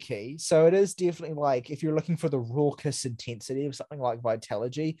more low-key, so it is definitely like, if you're looking for the raucous intensity of something like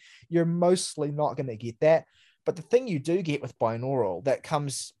Vitality, you're mostly not going to get that. But the thing you do get with binaural that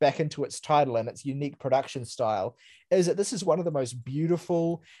comes back into its title and its unique production style is that this is one of the most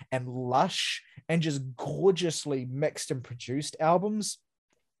beautiful and lush and just gorgeously mixed and produced albums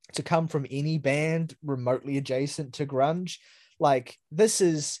to come from any band remotely adjacent to grunge. Like, this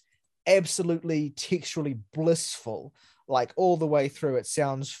is absolutely texturally blissful, like all the way through. It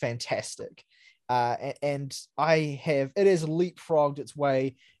sounds fantastic. And it has leapfrogged its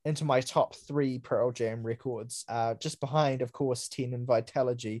way into my top 3 Pearl Jam records, just behind, of course, 10 and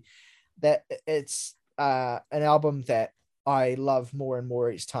Vitalogy. That it's an album that I love more and more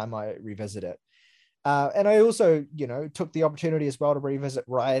each time I revisit it. And I also, took the opportunity as well to revisit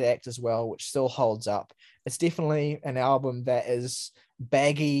Riot Act as well, which still holds up. It's definitely an album that is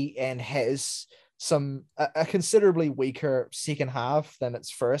baggy and has a considerably weaker second half than its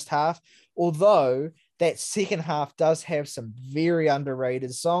first half, although that second half does have some very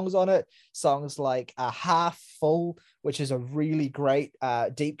underrated songs on it. Songs like Half Full, which is a really great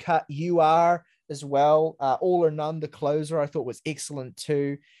deep cut. You Are as well. All or None, the closer, I thought was excellent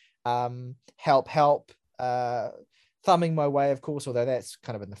too. Help, Thumbing My Way, of course, although that's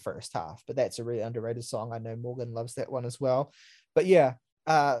kind of in the first half, but that's a really underrated song. I know Morgan loves that one as well. But yeah,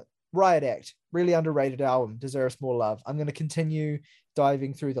 Riot Act, really underrated album, deserves more love. I'm going to continue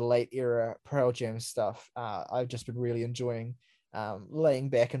diving through the late era Pearl Jam stuff. I've just been really enjoying laying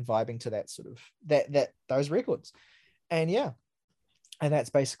back and vibing to that sort of those records. And yeah, and that's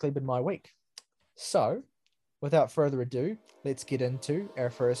basically been my week. So without further ado, let's get into our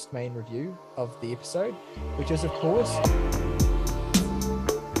first main review of the episode, which is, of course,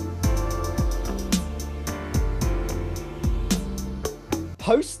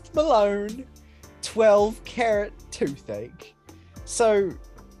 Post Malone 12 Carat Toothache. So,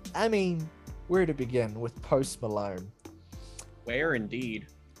 I mean, where to begin with Post Malone? Where indeed?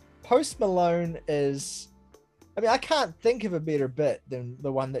 Post Malone is, I can't think of a better bit than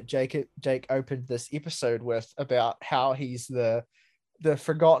the one that Jake opened this episode with, about how he's the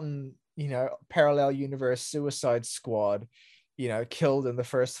forgotten, parallel universe Suicide Squad, killed in the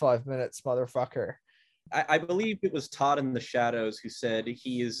first 5 minutes, motherfucker. I believe it was Todd in the Shadows who said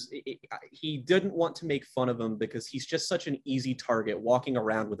he didn't want to make fun of him because he's just such an easy target, walking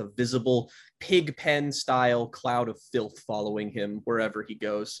around with a visible pig pen style cloud of filth following him wherever he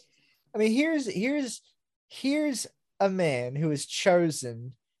goes. I mean, here's a man who has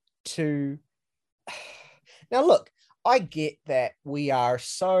chosen to. Now look, I get that we are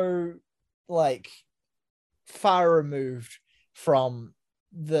so far removed from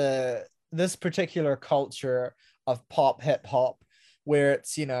this particular culture of pop hip hop, where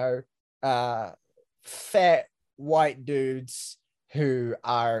it's fat white dudes who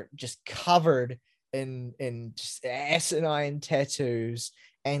are just covered in just asinine tattoos,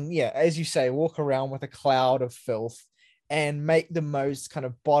 and yeah, as you say, walk around with a cloud of filth and make the most kind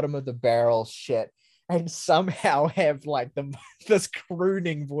of bottom of the barrel shit, and somehow have this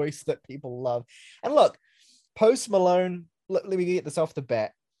crooning voice that people love. And look, Post Malone, let me get this off the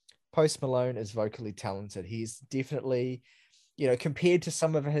bat. Post Malone is vocally talented. He's definitely, compared to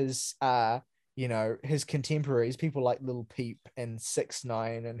some of his, his contemporaries, people like Lil Peep and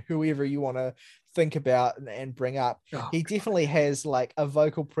 6ix9ine and whoever you want to think about and bring up, he definitely has a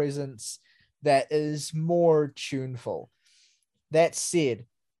vocal presence that is more tuneful. That said,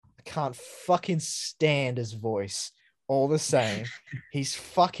 I can't fucking stand his voice. All the same,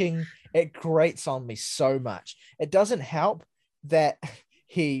 it grates on me so much. It doesn't help that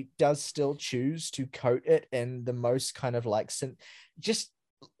he does still choose to coat it in the most kind of just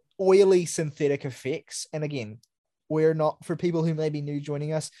oily synthetic effects. And again, we're not, for people who may be new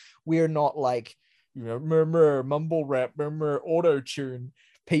joining us, we're not murmur, mumble rap, murmur, auto tune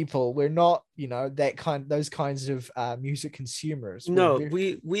people. We're not, those kinds of music consumers. No,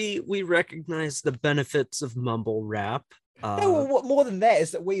 we recognize the benefits of mumble rap. No, what more than that is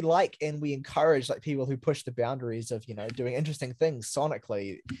that we like and we encourage people who push the boundaries of doing interesting things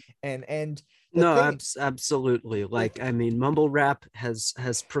sonically, and absolutely. Mumble rap has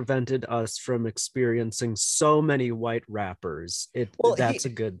prevented us from experiencing so many white rappers. That's a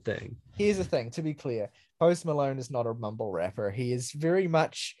good thing. Here's the thing, to be clear, Post Malone is not a mumble rapper. He is very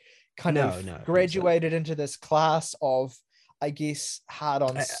much graduated into this class of, I guess, hard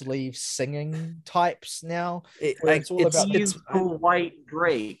on sleeve singing types now. It's white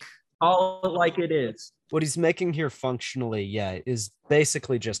Drake. Call it like it is. What he's making here functionally, is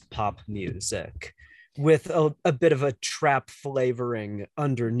basically just pop music with a bit of a trap flavoring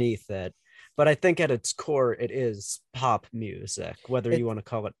underneath it. But I think at its core, it is pop music, whether you want to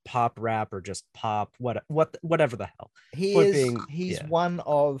call it pop rap or just pop, whatever the hell. He's one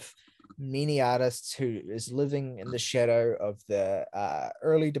of many artists who is living in the shadow of the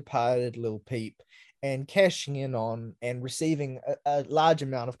early departed Lil Peep and cashing in on and receiving a large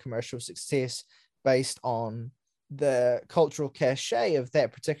amount of commercial success based on the cultural cachet of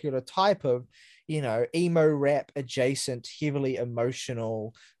that particular type of, emo rap adjacent, heavily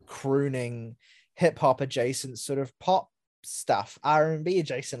emotional, crooning, hip hop adjacent sort of pop stuff, R&B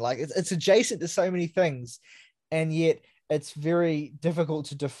adjacent. Like it's adjacent to so many things, and yet it's very difficult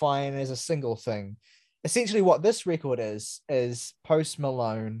to define as a single thing. Essentially, what this record is Post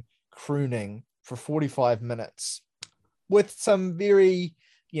Malone crooning for 45 minutes with some very,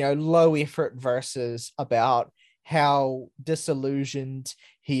 low effort verses about how disillusioned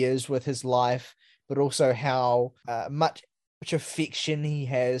he is with his life, but also how much affection he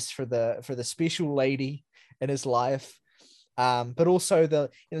has for the special lady in his life, but also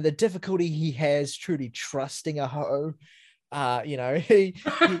the difficulty he has truly trusting a hoe.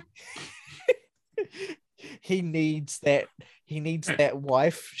 He needs that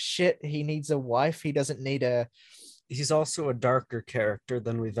wife shit. He needs a wife. He doesn't need a. He's also a darker character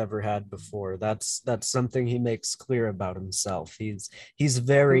than we've ever had before. That's something he makes clear about himself. He's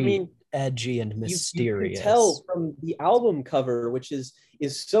very edgy and mysterious. You can tell from the album cover, which is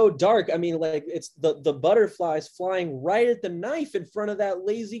so dark. I mean, like it's the butterflies flying right at the knife in front of that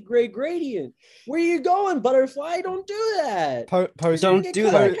lazy gray gradient. Where are you going, butterfly? Don't do that. Don't do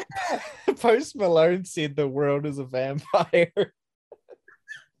that. Post Malone said the world is a vampire.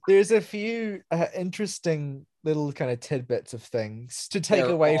 There's a few interesting little kind of tidbits of things to take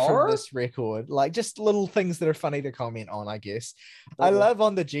away from this record, like just little things that are funny to comment on, I guess. I love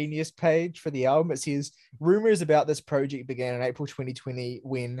on the Genius page for the album, it says rumors about this project began in April 2020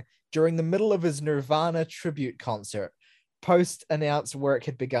 when, during the middle of his Nirvana tribute concert, Post announced work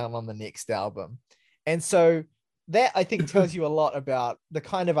had begun on the next album. And so that, I think, tells you a lot about the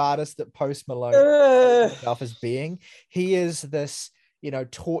kind of artist that Post Malone himself as being. He is this,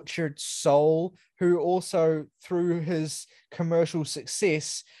 tortured soul who also, through his commercial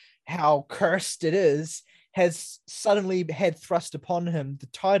success, how cursed it is, has suddenly had thrust upon him the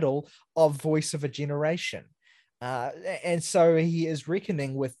title of Voice of a Generation. And so he is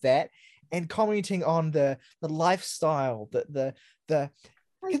reckoning with that and commenting on the lifestyle, the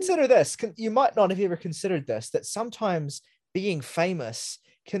consider this. You might not have ever considered this, that sometimes being famous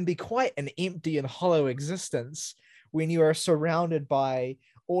can be quite an empty and hollow existence when you are surrounded by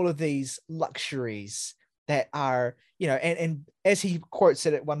all of these luxuries that are, and as he quotes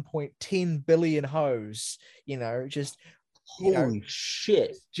it at one point, 10 billion hoes, just, holy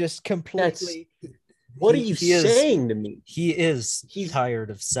shit, just completely. What are you saying to me? He's tired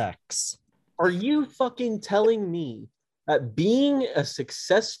of sex. Are you fucking telling me that being a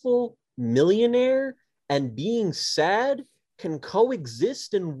successful millionaire and being sad can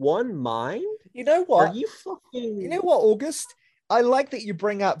coexist in one mind? You know what? Are you fucking... You know what, August? I like that you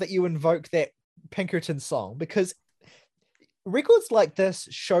bring up, that you invoke that Pinkerton song, because records like this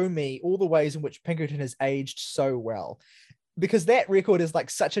show me all the ways in which Pinkerton has aged so well. Because that record is like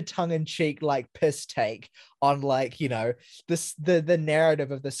such a tongue-in-cheek, like piss take on, like, this the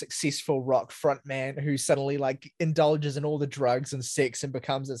narrative of the successful rock frontman who suddenly like indulges in all the drugs and sex and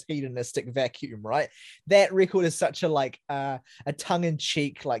becomes this hedonistic vacuum, right? That record is such a like a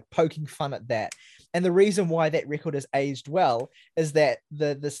tongue-in-cheek, like poking fun at that. And the reason why that record has aged well is that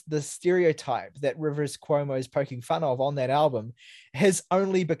the stereotype that Rivers Cuomo is poking fun of on that album has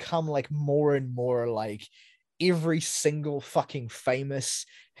only become like more and more like every single fucking famous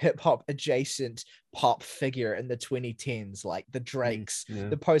hip-hop adjacent pop figure in the 2010s, like the Drakes,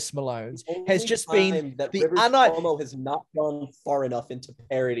 the Post Malones, has just been that Rivers Cuomo has not gone far enough into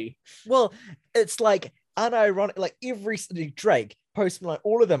parody. Well, it's like unironic, like every Drake, Post Malone,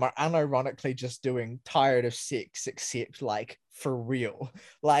 all of them are unironically just doing tired of sex, except like for real.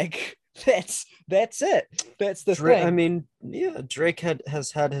 Like that's it. That's the thing. I mean, yeah, Drake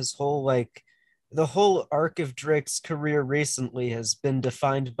has had his whole like the whole arc of Drake's career recently has been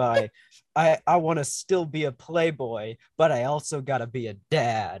defined by I want to still be a playboy, but I also got to be a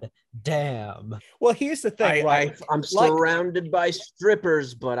dad. Damn. Well, here's the thing, right? I'm surrounded by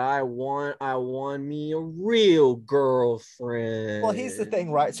strippers, but I want me a real girlfriend. Well, here's the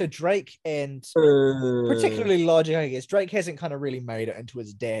thing, right? So Drake and particularly Logic, I guess, Drake hasn't kind of really made it into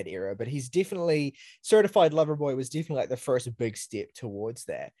his dad era, but he's definitely Certified Lover Boy was definitely like the first big step towards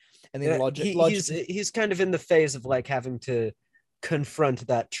that. And then he's kind of in the phase of like having to confront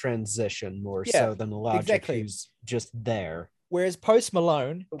that transition more so than Logic, who's just there. Whereas Post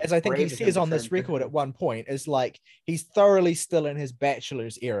Malone, as I think he Brave of him says to on try this and record different. at one point, is like he's thoroughly still in his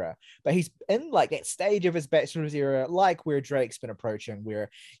bachelor's era, but he's in like that stage of his bachelor's era, like where Drake's been approaching, where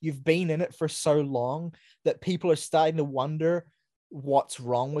you've been in it for so long that people are starting to wonder what's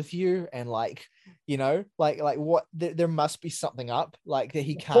wrong with you, and like, you know, like what there must be something up, like that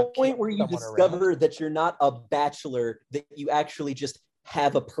he can't Point keep where you someone around. discover that you're not a bachelor, that you actually just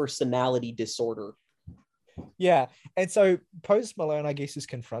have a personality disorder. Yeah. And so Post Malone, I guess, is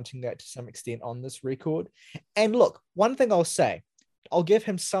confronting that to some extent on this record. And look, one thing I'll say, I'll give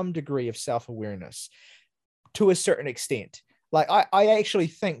him some degree of self-awareness to a certain extent. Like, I actually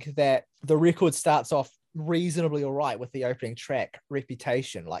think that the record starts off reasonably all right with the opening track,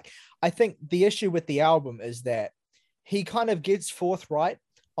 Reputation. Like, I think the issue with the album is that he kind of gets forthright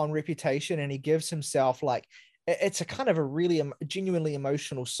on Reputation, and he gives himself like, it's a kind of a really genuinely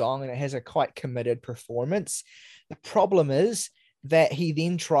emotional song, and it has a quite committed performance. The problem is that he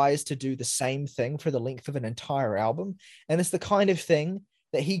then tries to do the same thing for the length of an entire album, and it's the kind of thing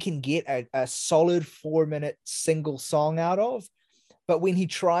that he can get a solid 4-minute single song out of, but when he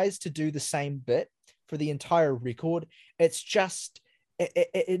tries to do the same bit for the entire record, it's just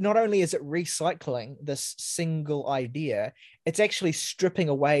it not only is it recycling this single idea, it's actually stripping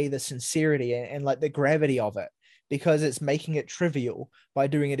away the sincerity and like the gravity of it, because it's making it trivial by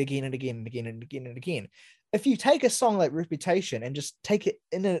doing it again and again and again and again and again. If you take a song like Reputation and just take it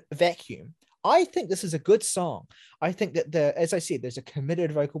in a vacuum, I think this is a good song. I think that as I said, there's a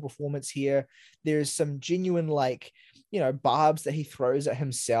committed vocal performance here. There's some genuine, like, you know, barbs that he throws at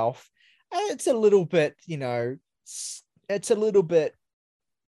himself. And it's a little bit, you know, it's a little bit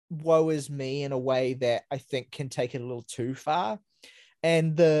woe is me in a way that I think can take it a little too far.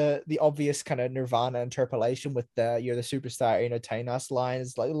 And the obvious kind of Nirvana interpolation with the "you're the superstar, entertain us" line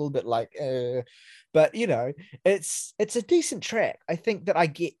is like a little bit like, but you know, it's a decent track. I think that I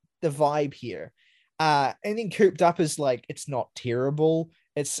get the vibe here. And then Cooped Up is like, it's not terrible.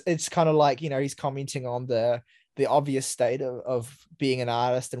 It's kind of like, you know, he's commenting on the obvious state of being an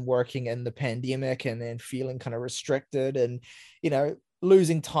artist and working in the pandemic, and then feeling kind of restricted, and, you know,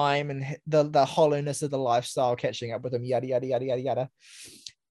 losing time, and the hollowness of the lifestyle catching up with him, yada yada yada yada yada.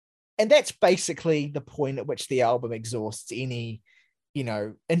 And that's basically the point at which the album exhausts any, you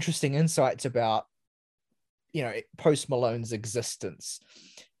know, interesting insights about, you know, Post Malone's existence.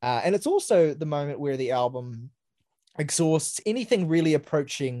 And it's also the moment where the album exhausts anything really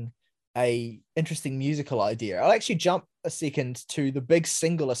approaching a interesting musical idea. I'll actually jump a second to the big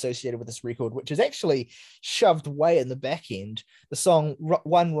single associated with this record, which is actually shoved way in the back end, the song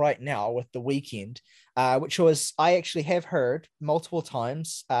One Right Now with The Weeknd, which was, I actually have heard multiple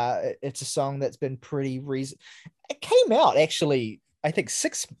times. It's a song that's been pretty it came out actually, I think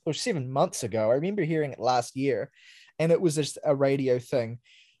 6 or 7 months ago. I remember hearing it last year, and it was just a radio thing.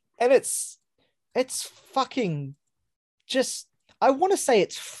 And it's fucking just, I want to say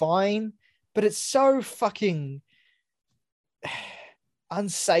it's fine, but it's so fucking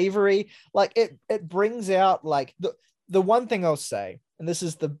unsavory. Like it brings out like the one thing I'll say, and this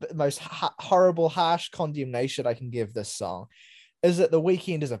is the most horrible, harsh condemnation I can give this song, is that The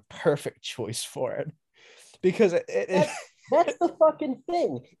Weeknd is a perfect choice for it, because that's the fucking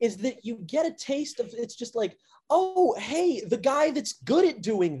thing, is that you get a taste of, it's just like, oh, hey, the guy that's good at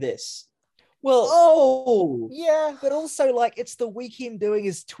doing this. Well, oh yeah, but also like it's The Weeknd doing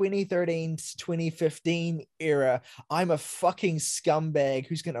his 2013 to 2015 era. I'm a fucking scumbag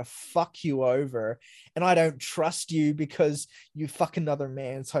who's gonna fuck you over, and I don't trust you because you fuck another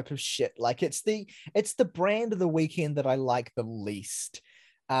man type of shit. Like it's the brand of The Weeknd that I like the least.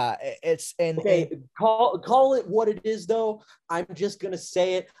 Call it what it is, though. I'm just gonna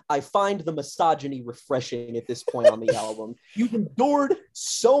say it. I find the misogyny refreshing at this point on the album. You've endured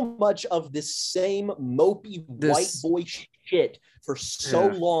so much of this same mopey white boy shit for so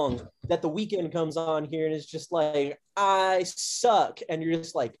long that The Weeknd comes on here and is just like, I suck, and you're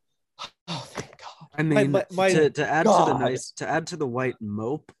just like, oh, thank God. I mean, to add to the white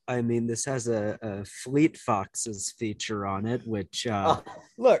mope, I mean, this has a Fleet Foxes feature on it, which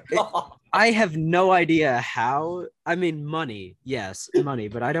look, I have no idea how. I mean, money,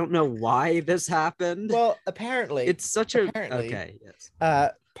 but I don't know why this happened. Well, apparently it's such okay. Yes.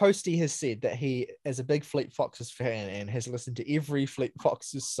 Posty has said that he is a big Fleet Foxes fan and has listened to every Fleet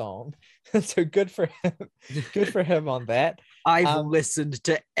Foxes song. So good for him. Good for him on that. I've listened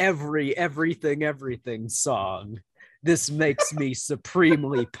to everything song. This makes me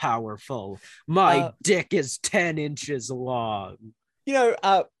supremely powerful. My dick is 10 inches long. You know,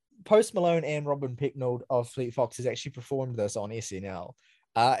 Post Malone and Robin Pecknold of Fleet Foxes actually performed this on SNL.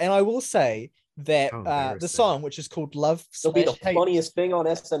 And I will say that How the embarrassing. song, which is called Love It'll be the Slash Hate, funniest thing on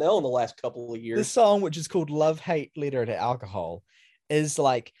SNL in the last couple of the years. song, which is called Love Hate Letter to Alcohol, is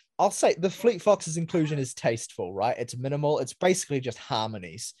like, I'll say the Fleet Foxes inclusion is tasteful, right? It's minimal. It's basically just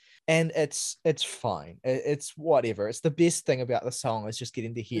harmonies. And it's fine. It's whatever. It's the best thing about the song is just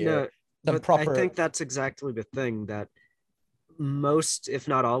getting to hear No, some but proper. I think that's exactly the thing, that most, if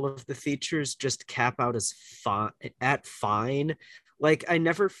not all of the features just cap out as fine. Like, I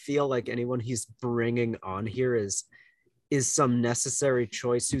never feel like anyone he's bringing on here is some necessary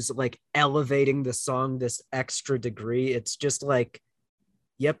choice who's like elevating the song this extra degree. It's just like,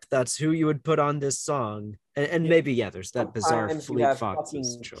 yep, that's who you would put on this song. And maybe, yeah, there's that bizarre Sometimes you Fleet have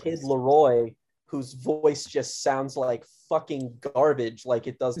Foxes fucking choice. Kid Leroy, whose voice just sounds like fucking garbage, like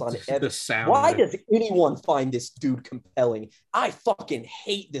it does on The every. sound. Why does anyone find this dude compelling? I fucking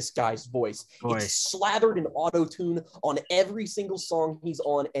hate this guy's voice. Voice. It's slathered in auto-tune on every single song he's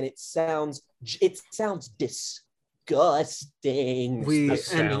on, and it sounds disgusting. We've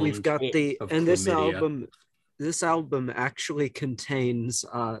sound got the of and this chlamydia. album actually contains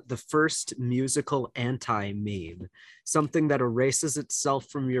the first musical anti-meme, something that erases itself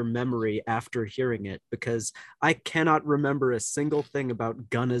from your memory after hearing it, because I cannot remember a single thing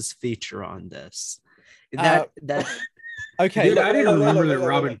about Gunna's feature on this. That Okay, Dude, I didn't remember that look,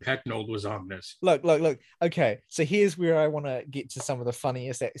 Robin Pecknold was on this. Look. Okay, so here's where I want to get to some of the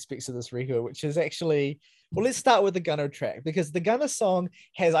funniest aspects of this record, which is actually, well, let's start with the Gunner track, because the Gunner song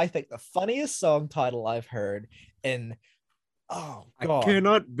has, I think, the funniest song title I've heard in, oh God. I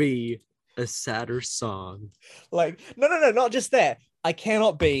cannot be a sadder song. Like, no, not just that. I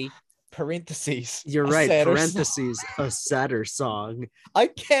cannot be, parentheses. You're a right, sadder parentheses, song. a sadder song. I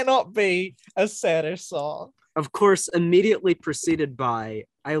cannot be a sadder song. Of course, immediately preceded by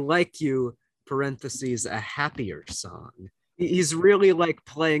I Like You, parentheses, a happier song. He's really like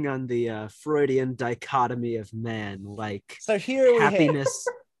playing on the Freudian dichotomy of man, like So here happiness,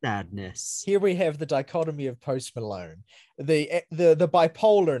 sadness. Here we have the dichotomy of Post Malone, the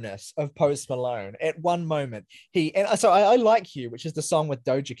bipolarness of Post Malone. At one moment, I Like You, which is the song with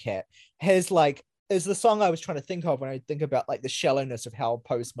Doja Cat, is the song I was trying to think of when I think about like the shallowness of how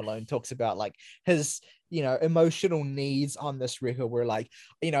Post Malone talks about like his, emotional needs on this record, where like,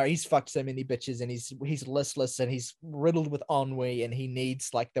 he's fucked so many bitches and he's listless and he's riddled with ennui and he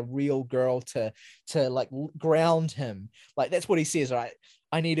needs like the real girl to like ground him. Like, that's what he says, right?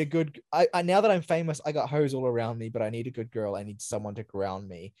 I need a good, now that I'm famous, I got hoes all around me, but I need a good girl. I need someone to ground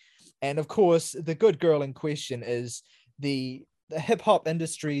me. And of course, the good girl in question is the hip hop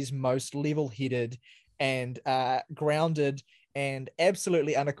industry's most level-headed and grounded and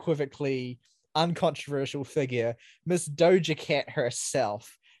absolutely unequivocally uncontroversial figure, Miss Doja Cat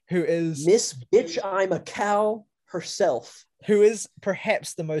herself, who is Miss Bitch I'm a Cow herself. Who is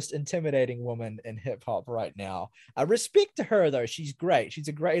perhaps the most intimidating woman in hip hop right now. Respect to her, though. She's great. She's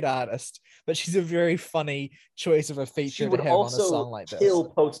a great artist, but she's a very funny choice of a feature to have on a song like this. Kill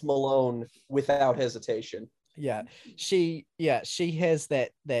Post Malone without hesitation. Yeah, she has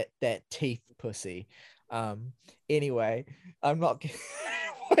that teeth pussy. Anyway, I'm not.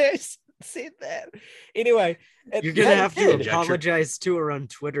 I said that. Anyway, you're gonna have to apologize to her on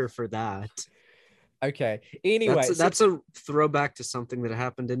Twitter for that. Okay. Anyway, that's a throwback to something that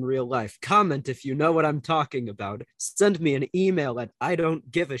happened in real life. Comment if you know what I'm talking about. Send me an email at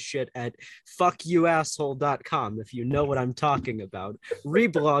idon'tgiveashit@fuckyouasshole.com if you know what I'm talking about.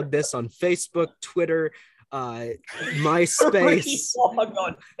 Reblog this on Facebook, Twitter, MySpace. Reblog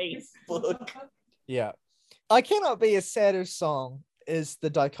on Facebook. Yeah. I Cannot Be a Sadder Song is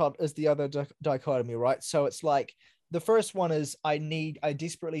the other dichotomy, right? So it's like the first one is I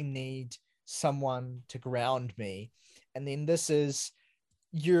desperately need someone to ground me, and then this is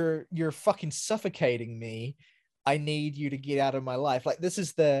you're fucking suffocating me, I need you to get out of my life. Like, this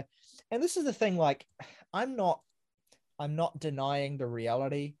is the thing, like, I'm not denying the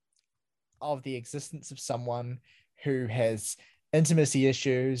reality of the existence of someone who has intimacy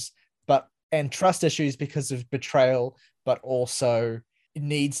issues and trust issues because of betrayal, but also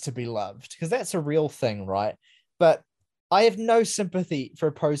needs to be loved, because that's a real thing, right? But I have no sympathy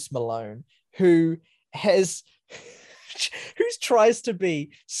for Post Malone, who tries to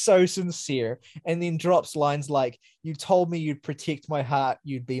be so sincere and then drops lines like, "You told me you'd protect my heart,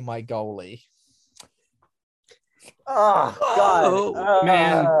 you'd be my goalie." Oh God,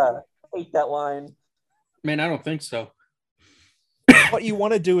 man, I hate that line. Man, I don't think so. What you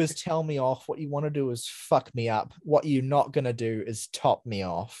want to do is tell me off. What you want to do is fuck me up. What you're not going to do is top me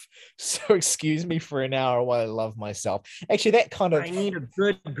off. So excuse me for an hour while I love myself. Actually, that kind of... I need a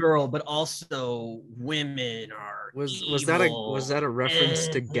good girl, but also women are Was evil. that a reference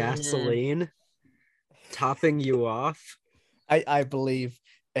to Gasoline? Topping you off? I believe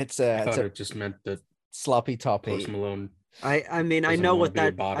it's I thought a it just meant that sloppy toppy. Post Malone. I mean, I Doesn't know wanna what be a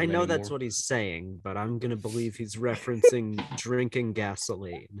that bottom I know that's anymore. what he's saying, but I'm gonna believe he's referencing drinking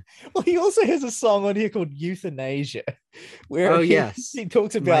gasoline. Well, he also has a song on here called Euthanasia, where Oh, he, yes. he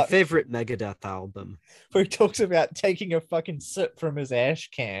talks My about favorite Megadeth album. where he talks about taking a fucking sip from his ash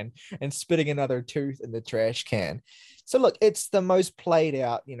can and spitting another tooth in the trash can. So look, it's the most played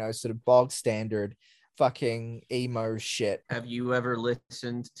out, sort of bog standard fucking emo shit. Have you ever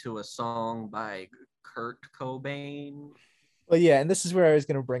listened to a song by Kurt Cobain? Well, yeah, and this is where I was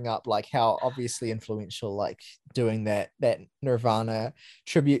going to bring up like how obviously influential like doing that Nirvana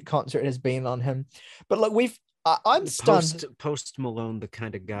tribute concert has been on him. But look, I'm stunned. Post Malone, the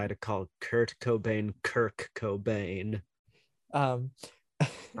kind of guy to call Kurt Cobain Kirk Cobain.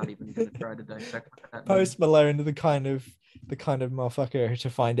 Not even gonna try to dissect that. Post Malone, the kind of motherfucker to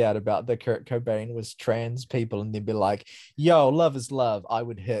find out about the Kurt Cobain was trans people and then be like, yo, love is love, I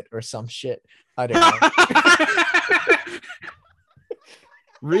would hit or some shit. I don't know.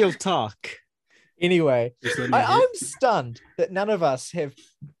 Real talk. Anyway, Just let me I'm stunned that none of us have.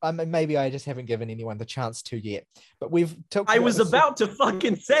 I mean, maybe I just haven't given anyone the chance to yet. But we've talked. I was about to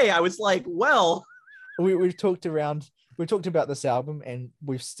fucking say. I was like, well, we've talked about this album, and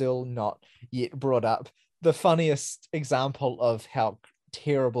we've still not yet brought up the funniest example of how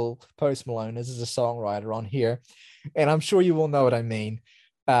terrible Post Malone is as a songwriter on here, and I'm sure you all know what I mean.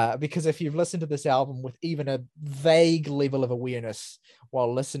 Because if you've listened to this album with even a vague level of awareness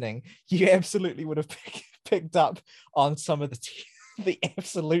while listening, you absolutely would have picked up on some of the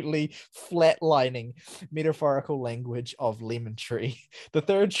absolutely flatlining metaphorical language of Lemon Tree. The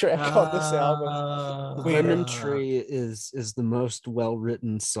third track on this album. Lemon Tree is the most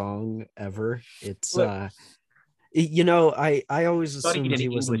well-written song ever. It's I always assumed he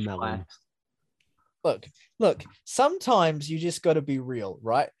was a melon. Look, sometimes you just got to be real,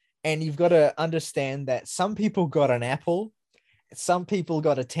 right? And you've got to understand that some people got an apple, some people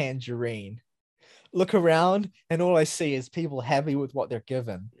got a tangerine. Look around, and all I see is people happy with what they're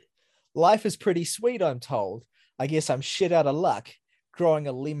given. Life is pretty sweet, I'm told. I guess I'm shit out of luck growing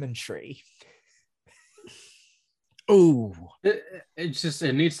a lemon tree. Ooh. I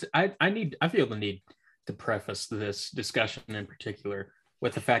feel the need to preface this discussion in particular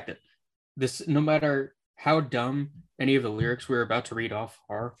with the fact that this, no matter how dumb any of the lyrics we're about to read off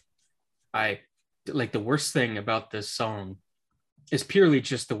are, the worst thing about this song is purely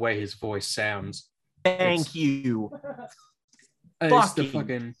just the way his voice sounds. Thank you. It's the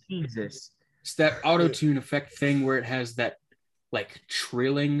fucking Jesus. It's that auto-tune effect thing where it has that like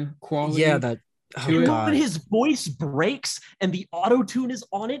trilling quality. Yeah, that when his voice breaks and the auto-tune is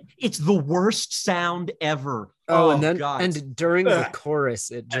on it, it's the worst sound ever. And during the chorus,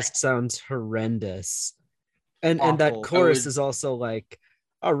 it just sounds horrendous. And that chorus is also like,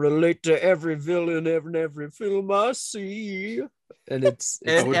 I relate to every villain in every film I see. And it's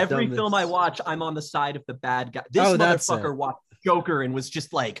every film I watch, I'm on the side of the bad guy. This motherfucker watched Joker and was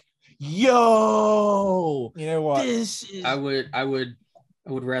just like, yo, you know what? I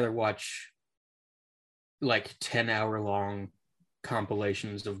would rather watch like 10-hour long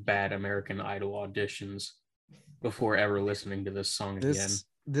compilations of bad American Idol auditions before ever listening to this song again.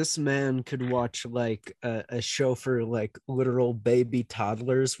 This man could watch like a show for like literal baby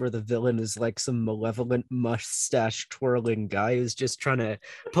toddlers where the villain is like some malevolent mustache twirling guy who's just trying to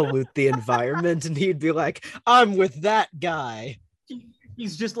pollute the environment, and he'd be like, I'm with that guy.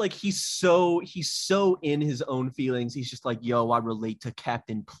 He's just like, he's so in his own feelings. He's just like, yo, I relate to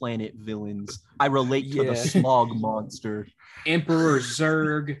Captain Planet villains. I relate to the smog monster. Emperor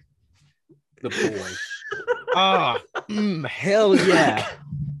Zurg, the boy. Hell yeah.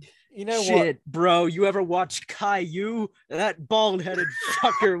 You know what, bro? You ever watch Caillou? That bald-headed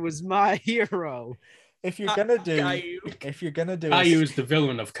fucker was my hero. If you're gonna do, Caillou is the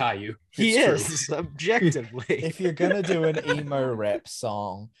villain of Caillou. He is objectively. If you're gonna do an emo rap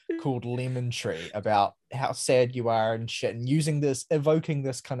song called Lemon Tree about how sad you are and shit, and evoking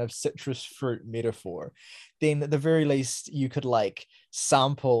this kind of citrus fruit metaphor, then at the very least you could like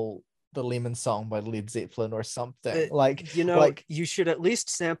sample the Lemon Song by Led Zeppelin or something. You should at least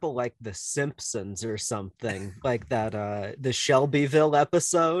sample like The Simpsons or something like that. The Shelbyville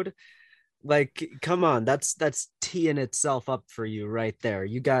episode. Like, come on, that's teeing itself up for you right there.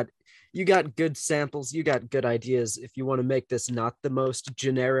 You got you got good samples, you got good ideas. If you want to make this not the most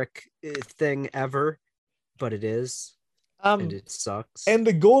generic thing ever, but it is, and it sucks. And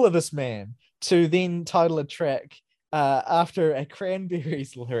the goal of this man to then title a track after a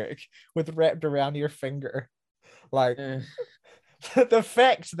Cranberries lyric with "Wrapped Around Your Finger," like the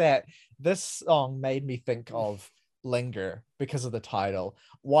fact that this song made me think of Linger because of the title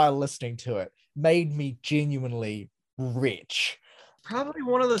while listening to it made me genuinely rich. Probably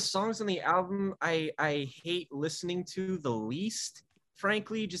one of the songs on the album I hate listening to the least,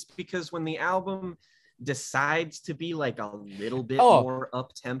 frankly, just because when the album decides to be like a little bit more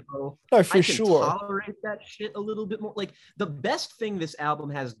up tempo, no, for I can sure tolerate that shit a little bit more. Like, the best thing this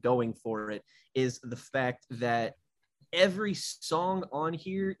album has going for it is the fact that every song on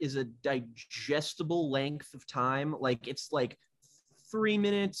here is a digestible length of time. Like, it's like 3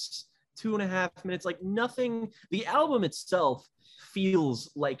 minutes, 2.5 minutes, like nothing. The album itself feels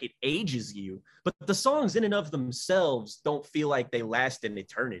like it ages you, but the songs in and of themselves don't feel like they last an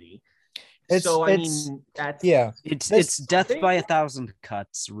eternity. That's it's death by 1,000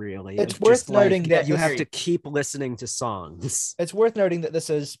 cuts, really. It's worth noting that you have to keep listening to songs. It's worth noting that this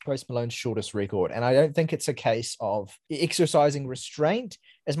is Post Malone's shortest record, and I don't think it's a case of exercising restraint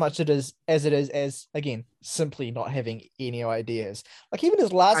as much as it is again simply not having any ideas. Like even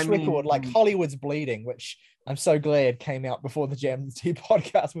his last record, like Hollywood's Bleeding, which I'm so glad came out before the Jam and Tea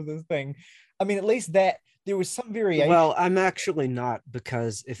podcast was his thing. I mean, at least that there was some variation. Well, I'm actually not,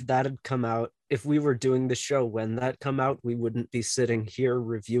 because if that had come out, if we were doing the show when that come out, we wouldn't be sitting here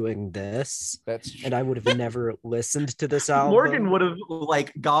reviewing this. That's true. And I would have never listened to this album. Morgan would have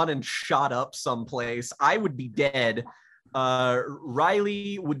like gone and shot up someplace. I would be dead.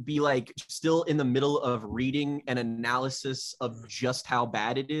 Riley would be like still in the middle of reading an analysis of just how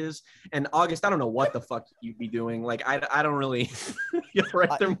bad it is. And August, I don't know what the fuck you'd be doing. Like, I don't really. You're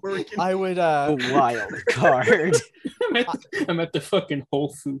right there, Morgan. I would a wild card. I'm at the fucking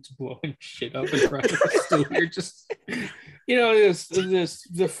Whole Foods blowing shit up in front of us. Still here, just this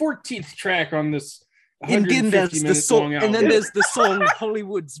the 14th track on this. And then there's the song, and then there's the song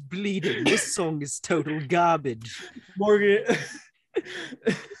 "Hollywood's Bleeding." This song is total garbage.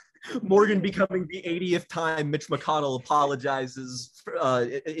 Morgan becoming the 80th time Mitch McConnell apologizes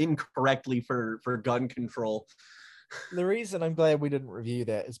incorrectly for gun control. The reason I'm glad we didn't review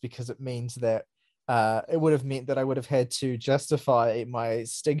that is because it means that it would have meant that I would have had to justify my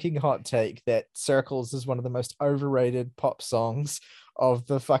stinking hot take that Circles is one of the most overrated pop songs of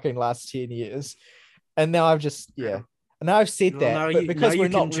the fucking last 10 years. And now I've just, now I've said that, but because we're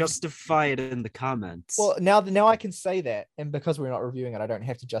not justify it in the comments. Well, now I can say that, and because we're not reviewing it, I don't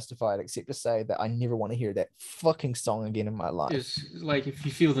have to justify it except to say that I never want to hear that fucking song again in my life. It's like if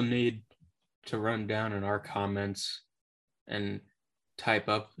you feel the need to run down in our comments and type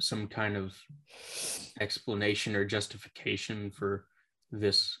up some kind of explanation or justification for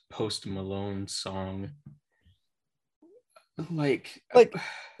this Post Malone song. Like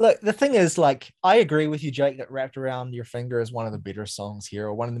look, the thing is, like, I agree with you, Jake, that Wrapped Around Your Finger is one of the better songs here,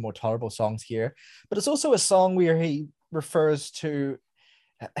 or one of the more tolerable songs here, but it's also a song where he refers to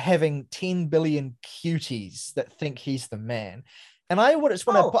having 10 billion cuties that think he's the man. And I just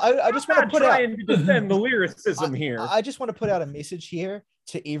want to put out to defend the lyricism here. I just want to put out a message here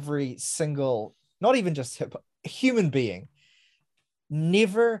to every single, not even just human being.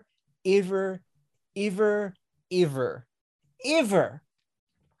 Never, ever, ever, ever, ever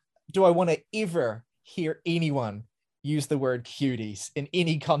do I want to ever hear anyone use the word cuties in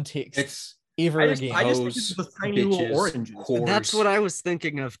any context. It's ever again. I just think it's the tiny little oranges. That's what I was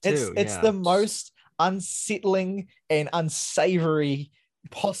thinking of too. It's the most unsettling and unsavory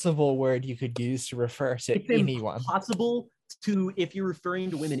possible word you could use to refer to anyone. Impossible to, if you're referring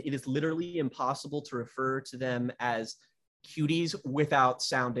to women, it is literally impossible to refer to them as cuties without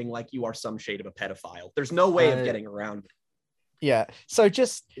sounding like you are some shade of a pedophile. There's no way of getting around it. Yeah. So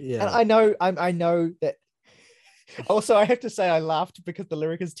and I know that. Also, I have to say I laughed because the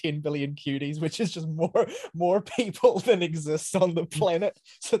lyric is 10 billion cuties, which is just more people than exist on the planet.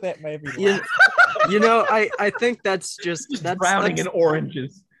 So that made me laugh. I think that's drowning in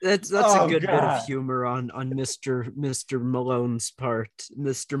oranges. That's a good bit of humor on Mr. Malone's part.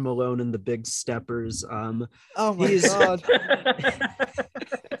 Mr. Malone and the Big Steppers. Oh my god.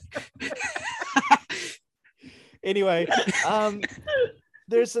 Anyway,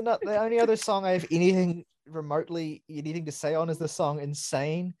 there's the only other song I have anything to say on is the song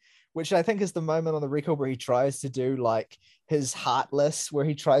Insane, which I think is the moment on the record where he tries to do like his Heartless, where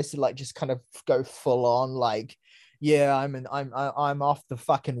he tries to like just kind of go full on like, yeah, I'm off the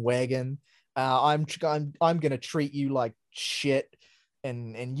fucking wagon. I'm gonna treat you like shit.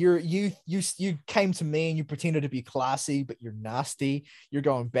 and you came to me and you pretended to be classy, but you're nasty. You're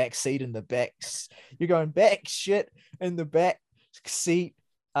going back seat in the back. You're going back shit in the back seat.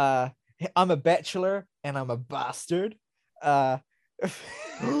 I'm a bachelor and I'm a bastard.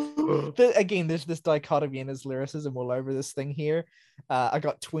 Again, there's this dichotomy in his lyricism all over this thing here. I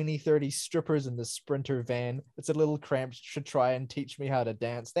got 20-30 strippers in the Sprinter van. It's a little cramped to try and teach me how to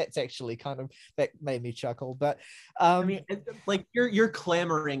dance. That's actually that made me chuckle. But I mean, like you're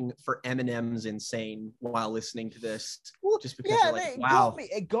clamoring for Eminem's Insane while listening to this, just because you're like, wow.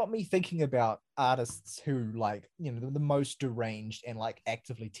 It got me thinking about artists who, like, you know, the most deranged and like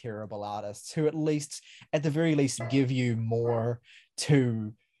actively terrible artists who at the very least give you more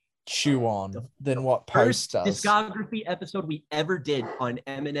to chew on than what Post does. Discography episode we ever did on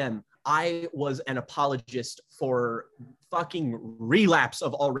Eminem, I was an apologist for fucking Relapse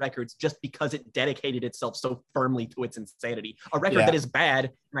of all records just because it dedicated itself so firmly to its insanity. A record that is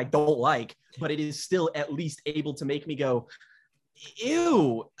bad and I don't like, but it is still at least able to make me go,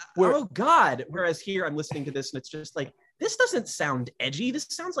 ew, oh God. Whereas here I'm listening to this and it's just like, this doesn't sound edgy. This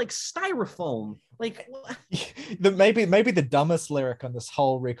sounds like styrofoam. Like maybe the dumbest lyric on this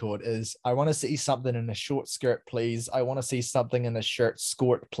whole record is, I want to see something in a short skirt, please. I want to see something in a shirt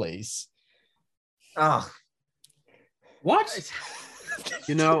skirt, please. Oh, what?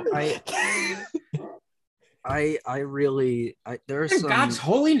 You know, I really there's in some... God's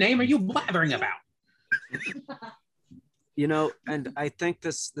holy name are you blathering about? You know, and I think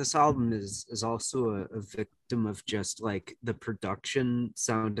this album is also a victim of just like the production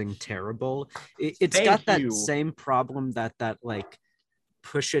sounding terrible. It's got that same problem that like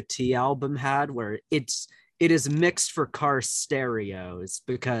Pusha T album had, where it is mixed for car stereos,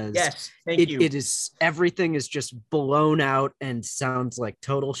 because it is, everything is just blown out and sounds like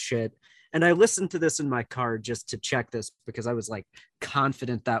total shit. And I listened to this in my car just to check this because I was like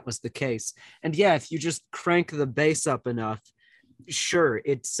confident that was the case. And yeah, if you just crank the bass up enough, sure,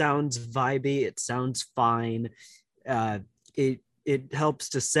 it sounds vibey, it sounds fine. It helps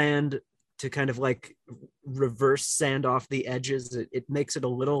to kind of like reverse sand off the edges. It makes it a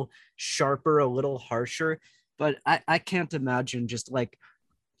little sharper, a little harsher. But I can't imagine just like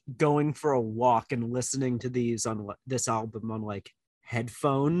going for a walk and listening to this album on like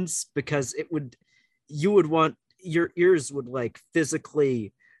headphones, because you would want, your ears would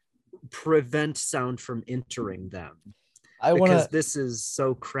physically prevent sound from entering them, because this is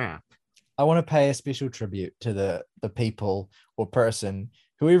so crap. I want to pay a special tribute to the people or person,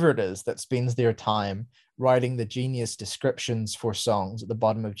 whoever it is, that spends their time writing the Genius descriptions for songs at the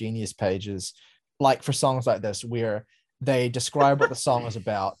bottom of Genius pages, like for songs like this, where they describe what the song is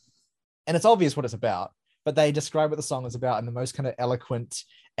about. And it's obvious what it's about, but they describe what the song is about in the most kind of eloquent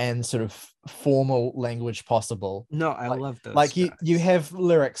and sort of formal language possible. No, I love those. Like you have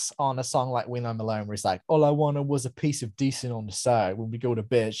lyrics on a song like When I'm Alone, where it's like, all I wanted was a piece of decent on the side. When we go to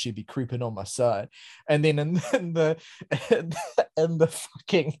bed, she'd be creeping on my side. And then in the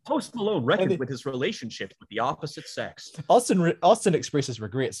fucking Post Malone record with his relationship with the opposite sex, Austin expresses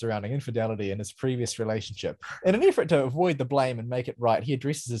regrets surrounding infidelity in his previous relationship. In an effort to avoid the blame and make it right, he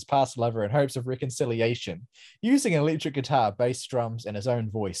addresses his past lover in hopes of reconciliation. Using an electric guitar, bass, drums, and his own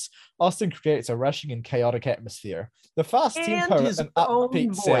voice, Austin creates a rushing and chaotic atmosphere. The fast tempo and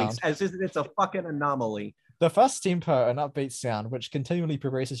upbeat sound, as if it's a fucking anomaly. The fast tempo and upbeat sound, which continually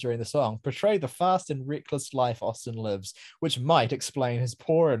progresses during the song, portray the fast and reckless life Austin lives, which might explain his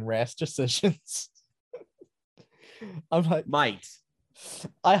poor and rash decisions. I'm like,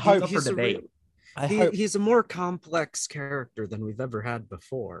 I hope he's a more complex character than we've ever had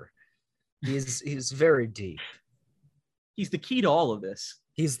before. He's very deep. He's the key to all of this.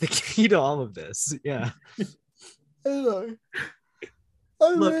 He's the key to all of this. Yeah. Hello.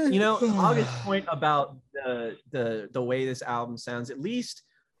 Look, August's point about the way this album sounds, at least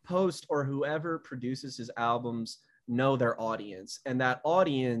Post or whoever produces his albums know their audience. And that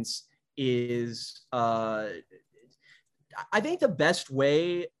audience is, I think the best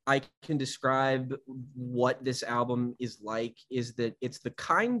way I can describe what this album is like is that it's the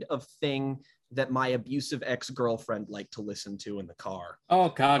kind of thing that my abusive ex-girlfriend liked to listen to in the car. Oh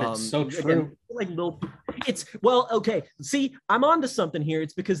God, it's so true. Okay. See, I'm onto something here.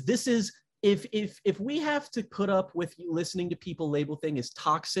 It's because this is, if we have to put up with you listening to people label thing as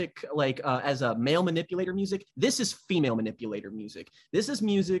toxic, as a male manipulator music, this is female manipulator music. This is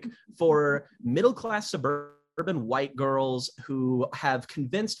music for middle-class suburban white girls who have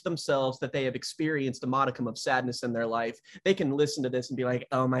convinced themselves that they have experienced a modicum of sadness in their life. They can listen to this and be like,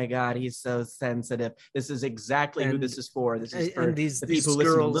 oh my God, he's so sensitive. This is exactly who this is for. This is for these people girls,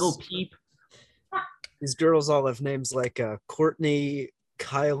 listen to Little Peep. These girls all have names like Courtney,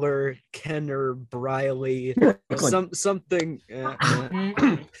 Kyler, Kenner, Briley, something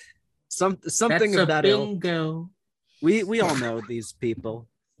something That's of a that ilk. bingo. We all know these people.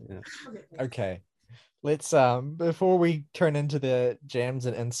 Yeah. Okay. Let's before we turn into the Jams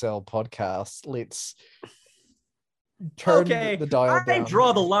and Incel podcast, let's turn the dial I down.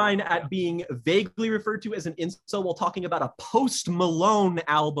 draw the line at being vaguely referred to as an incel while talking about a post Malone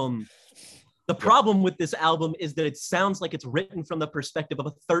album. The problem with this album is that it sounds like it's written from the perspective of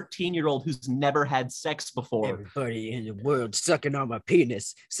a 13-year-old who's never had sex before. Everybody in the world sucking on my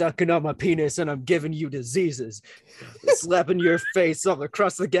penis, and I'm giving you diseases. Slapping your face all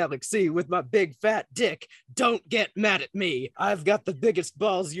across the galaxy with my big fat dick. Don't get mad at me. I've got the biggest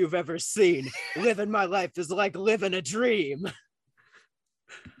balls you've ever seen. Living my life is like living a dream.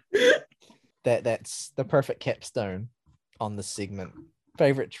 That's the perfect capstone on the segment.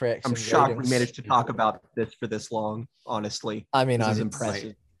 Favorite tracks. I'm shocked we managed to talk about this for this long, honestly. I mean, this is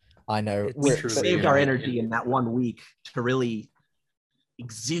impressive. I know. We saved our energy in that 1 week to really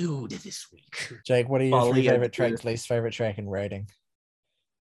exude this week. Jake, what are your three favorite tracks, least favorite track, and rating?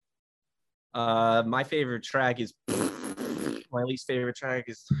 My favorite track is my least favorite track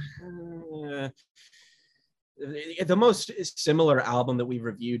is the most similar album that we've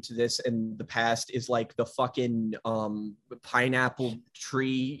reviewed to this in the past is like the fucking Pineapple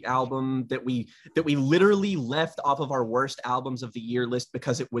Tree album that we literally left off of our worst albums of the year list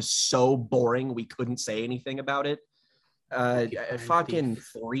because it was so boring we couldn't say anything about it. Fucking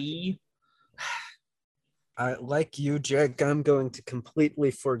 3. Like you, Jake, I'm going to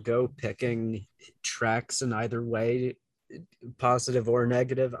completely forego picking tracks in either way, positive or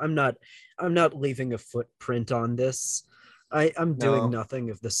negative. I'm not leaving a footprint on this. I'm doing nothing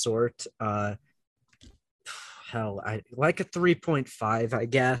of the sort. Hell, I like a 3.5, I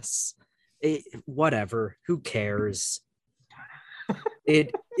guess. Whatever, who cares?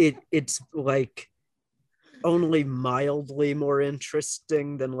 It's like only mildly more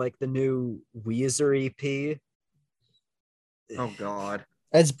interesting than like the new Weezer EP. Oh god.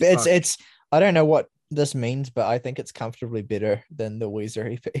 It's I don't know what this means, but I think it's comfortably better than the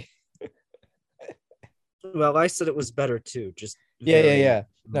Weezer EP. Well, I said it was better too. Just yeah.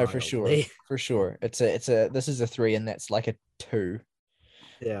 No, mildly. for sure. It's a this is a 3, and that's like a 2.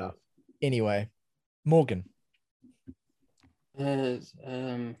 Yeah. Anyway, Morgan. The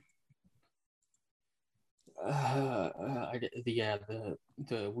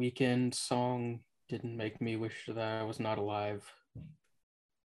Weekend song didn't make me wish that I was not alive.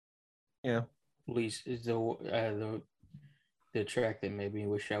 Yeah. At least the track that made me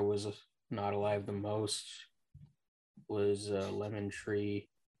wish I was not alive the most was Lemon Tree.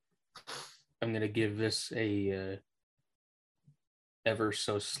 I'm gonna give this a ever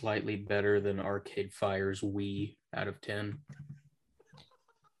so slightly better than Arcade Fire's Wii out of 10.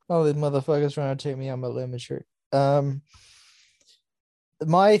 Oh, the motherfuckers trying to take me on my lemon tree. My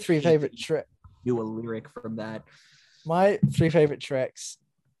 3 favorite track. Do a lyric from that. My 3 favorite tracks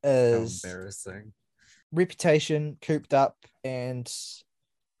is embarrassing. Reputation, Cooped Up, and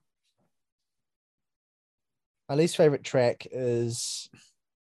my least favorite track is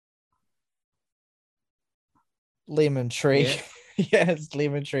Lemon Tree. Yeah. Yeah, it's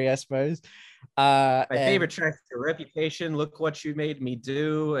Lemon Tree, I suppose. My favorite track is Reputation, Look What You Made Me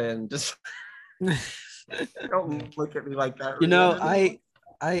Do, and just don't look at me like that. You know, I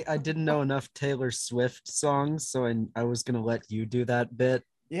didn't know enough Taylor Swift songs, so I was gonna let you do that bit.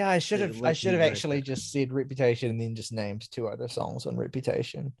 Yeah, I should have actually just said Reputation and then just named 2 other songs on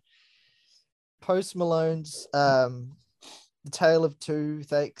Reputation. Post Malone's The Tale of Two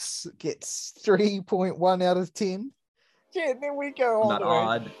Fakes gets 3.1 out of 10. Yeah, and then we go on to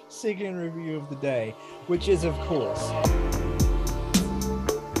our second review of the day, which is, of course,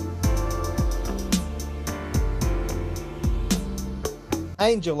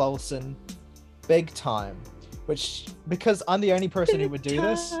 Angel Olsen, Big Time, which, because I'm the only person who would do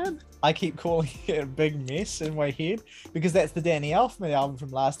this, I keep calling it a big mess in my head, because that's the Danny Elfman album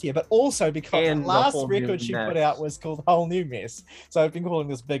from last year, but also because the last record she put out was called Whole New Mess. So I've been calling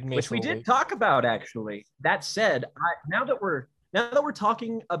this big mess. Which we did talk about, actually. That said, now that we're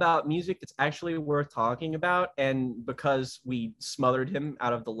talking about music that's actually worth talking about, and because we smothered him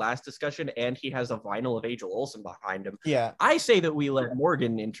out of the last discussion, and he has a vinyl of Angel Olsen behind him, yeah, I say that we let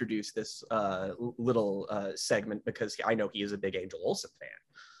Morgan introduce this little segment, because I know he is a big Angel Olsen fan.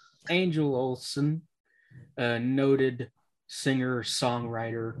 Angel Olsen, a noted singer,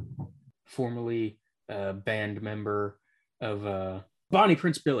 songwriter, formerly band member of Bonnie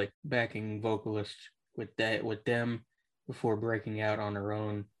Prince Billy, backing vocalist with them before breaking out on her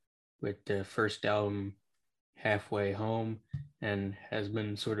own with the first album Halfway Home, and has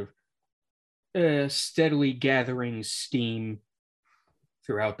been sort of steadily gathering steam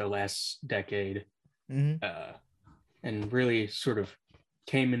throughout the last decade, and really sort of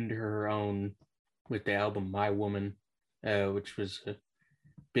came into her own with the album My Woman, which was a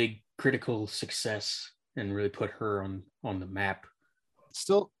big critical success and really put her on the map.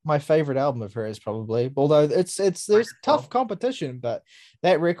 Still my favorite album of hers, probably, although there's tough competition, but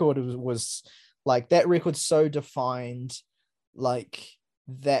that record was like, that record so defined, like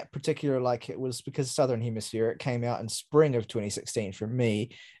that particular, like, it was because Southern Hemisphere, it came out in spring of 2016 for me,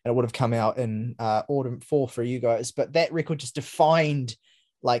 and it would have come out in autumn fall for you guys, but that record just defined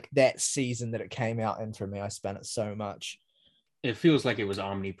like that season that it came out in for me. I spent it so much. It feels like it was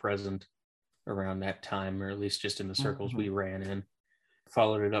omnipresent around that time, or at least just in the circles we ran in.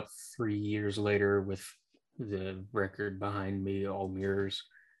 Followed it up 3 years later with the record behind me, All Mirrors,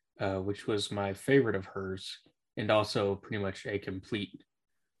 which was my favorite of hers, and also pretty much a complete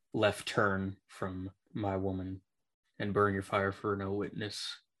left turn from My Woman and Burn Your Fire for No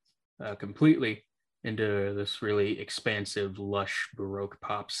Witness, completely into this really expansive, lush Baroque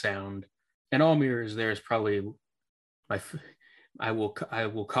pop sound. And All Mirrors there is probably I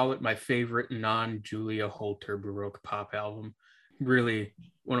will call it my favorite non-Julia Holter Baroque pop album. Really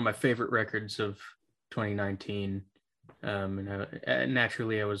one of my favorite records of 2019. And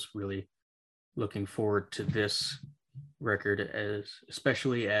naturally, I was really looking forward to this record,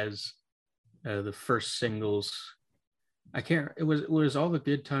 especially as the first singles. It was All the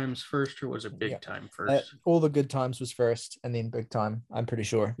Good Times first, or was it Big Time first? All the Good Times was first, and then Big Time, I'm pretty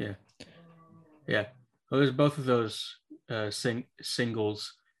sure. Yeah. Well, there's both of those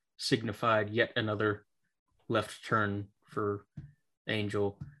singles signified yet another left turn for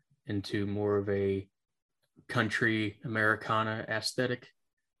Angel into more of a country Americana aesthetic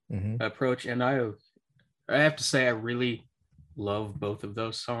approach. And I have to say, I really love both of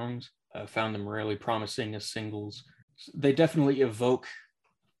those songs. I found them really promising as singles. They definitely evoke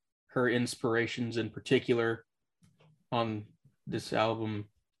her inspirations in particular on this album,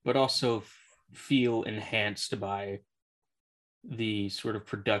 but also feel enhanced by the sort of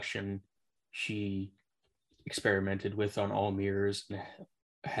production she experimented with on All Mirrors, and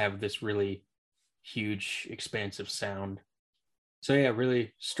have this really huge, expansive sound. So yeah,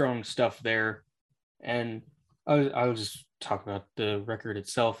 really strong stuff there. And I'll just talk about the record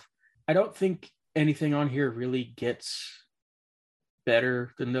itself. I don't think anything on here really gets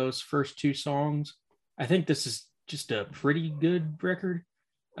better than those first two songs. I think this is just a pretty good record,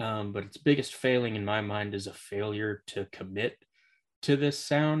 but its biggest failing in my mind is a failure to commit to this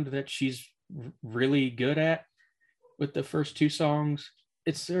sound that she's really good at with the first two songs.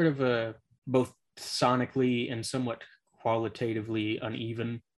 It's sort of a both sonically and somewhat qualitatively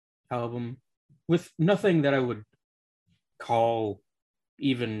uneven album with nothing that I would call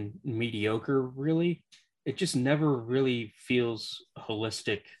even mediocre, really. It just never really feels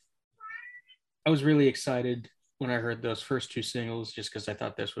holistic. I was really excited when I heard those first two singles, just because I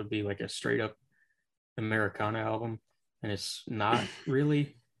thought this would be like a straight up Americana album, and it's not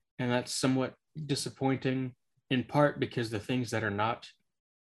really. And that's somewhat disappointing, in part because the things that are not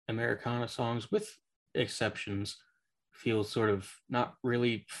Americana songs, with exceptions, feel sort of not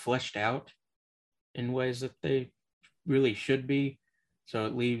really fleshed out in ways that they really should be. So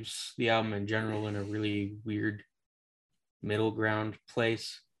it leaves the album in general in a really weird middle ground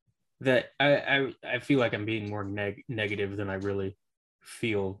place that I feel like I'm being more negative than I really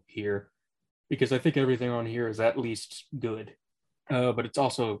feel here, because I think everything on here is at least good. But it's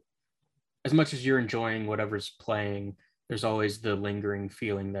also, as much as you're enjoying whatever's playing, there's always the lingering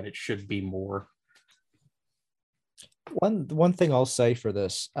feeling that it should be more. One thing I'll say for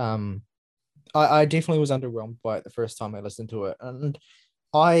this, I definitely was underwhelmed by it the first time I listened to it, and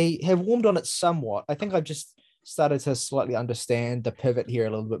I have warmed on it somewhat. I think I've just started to slightly understand the pivot here a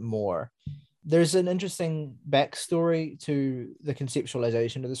little bit more. There's an interesting backstory to the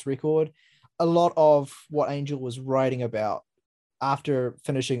conceptualization of this record. A lot of what Angel was writing about after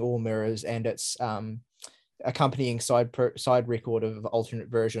finishing All Mirrors and its accompanying side record of alternate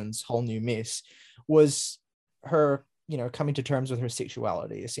versions, Whole New Mess, was her, coming to terms with her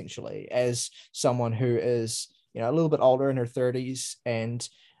sexuality, essentially, as someone who is, a little bit older, in her 30s, and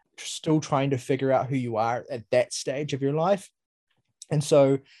still trying to figure out who you are at that stage of your life. And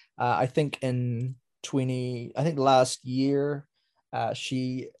so I think last year,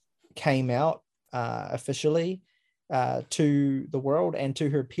 she came out officially to the world and to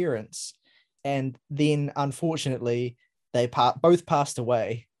her parents. And then, unfortunately, they both passed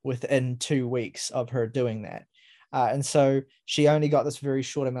away within 2 weeks of her doing that. And so she only got this very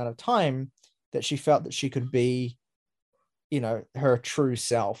short amount of time that she felt that she could be, her true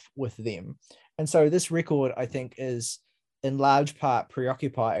self with them. And so this record, I think, is in large part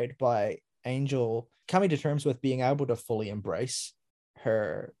preoccupied by Angel coming to terms with being able to fully embrace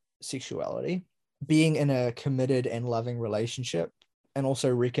her sexuality, being in a committed and loving relationship, and also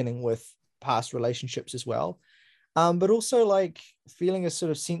reckoning with past relationships as well. But also like feeling a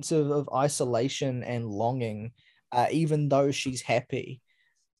sort of sense of isolation and longing, even though she's happy,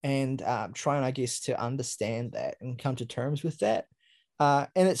 and trying, I guess, to understand that and come to terms with that. And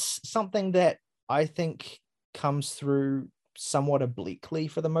it's something that I think comes through somewhat obliquely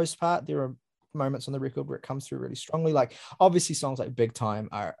for the most part. There are moments on the record where it comes through really strongly. Like obviously songs like Big Time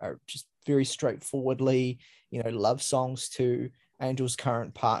are just very straightforwardly, love songs to Angel's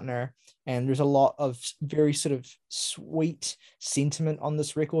current partner. And there's a lot of very sort of sweet sentiment on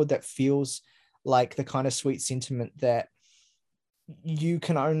this record that feels like the kind of sweet sentiment that you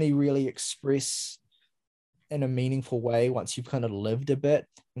can only really express in a meaningful way once you've kind of lived a bit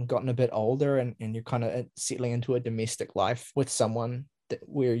and gotten a bit older, and you're kind of settling into a domestic life with someone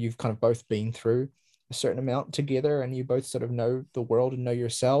where you've kind of both been through a certain amount together, and you both sort of know the world and know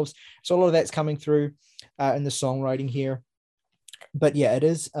yourselves. So a lot of that's coming through in the songwriting here. But yeah, it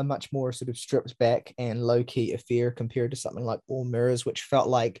is a much more sort of stripped back and low-key affair compared to something like All Mirrors, which felt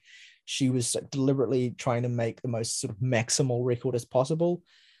like she was deliberately trying to make the most sort of maximal record as possible.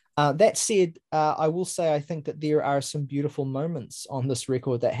 That said, I will say I think that there are some beautiful moments on this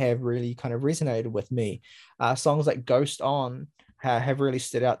record that have really kind of resonated with me. Songs like Ghost On have really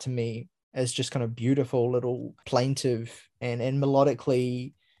stood out to me as just kind of beautiful little plaintive and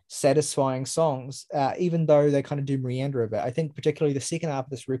melodically satisfying songs, even though they kind of do meander a bit. I think particularly the second half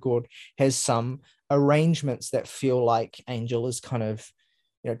of this record has some arrangements that feel like Angel is kind of,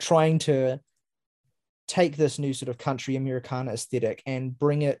 trying to take this new sort of country Americana aesthetic and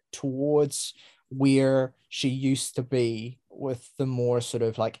bring it towards where she used to be with the more sort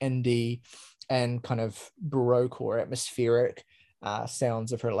of like indie and kind of baroque or atmospheric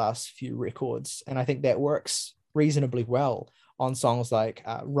sounds of her last few records. And I think that works reasonably well on songs like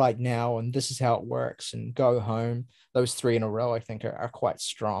Right Now and This Is How It Works and Go Home. Those three in a row, I think, are quite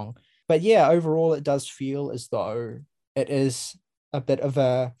strong. But yeah, overall, it does feel as though it is a bit of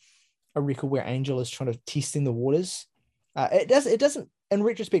a record where Angel is trying to testing the waters. It doesn't, in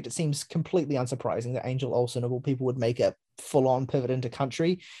retrospect, it seems completely unsurprising that Angel Olsen, of all people, would make a full-on pivot into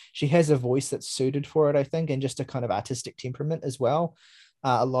country. She has a voice that's suited for it, I think, and just a kind of artistic temperament as well.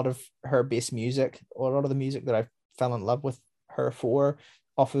 A lot of her best music, or a lot of the music that I fell in love with her for,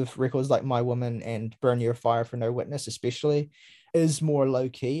 off of records like My Woman and Burn Your Fire for No Witness especially, is more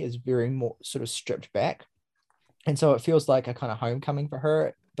low-key, is very more sort of stripped back. And so it feels like a kind of homecoming for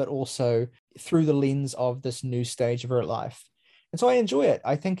her, but also through the lens of this new stage of her life. And so I enjoy it.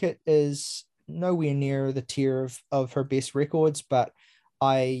 I think it is nowhere near the tier of her best records, but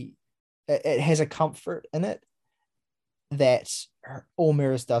it has a comfort in it that All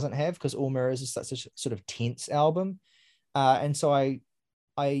Mirrors doesn't have, because All Mirrors is such a sort of tense album. And so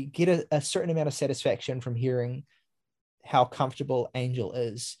I get a certain amount of satisfaction from hearing how comfortable Angel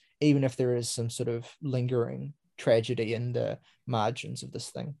is, even if there is some sort of lingering tragedy in the margins of this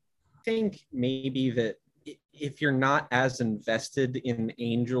thing. I think maybe that if you're not as invested in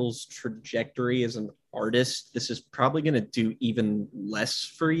Angel's trajectory as an artist, this is probably going to do even less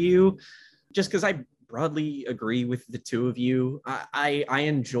for you, just because I broadly agree with the two of you. I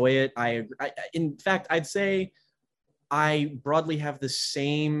enjoy it. In fact, I'd say I broadly have the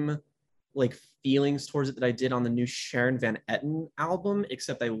same like feelings towards it that I did on the new Sharon Van Etten album,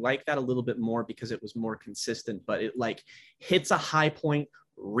 except I like that a little bit more because it was more consistent, but it like hits a high point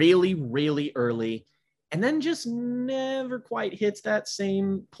really, really early and then just never quite hits that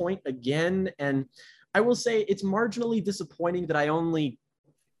same point again. And I will say it's marginally disappointing that I only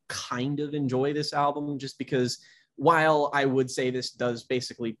kind of enjoy this album, just because while I would say this does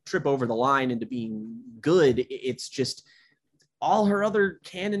basically trip over the line into being good, it's just all her other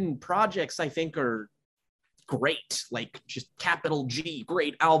canon projects, I think, are great, like just capital G,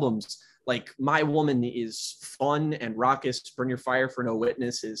 great albums. Like My Woman is fun and raucous. Burn Your Fire for No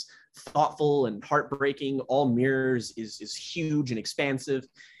Witness is thoughtful and heartbreaking. All Mirrors is huge and expansive.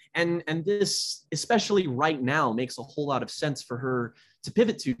 And this, especially right now, makes a whole lot of sense for her to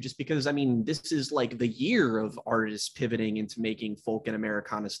pivot to, just because, I mean, this is like the year of artists pivoting into making folk and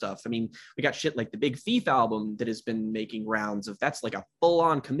Americana stuff. I mean, we got shit like the Big Thief album that has been making rounds of, that's like a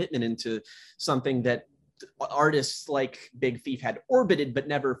full-on commitment into something that artists like Big Thief had orbited, but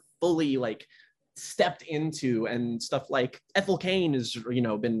never fully like stepped into, and stuff like Ethel Cain has, you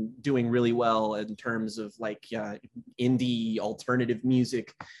know, been doing really well in terms of like indie alternative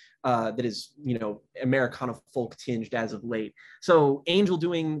music that is, you know, Americana folk tinged as of late. So Angel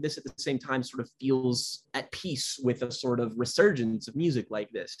doing this at the same time sort of feels at peace with a sort of resurgence of music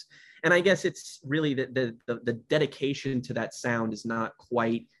like this. And I guess it's really the dedication to that sound is not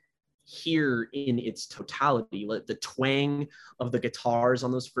quite here in its totality. Like the twang of the guitars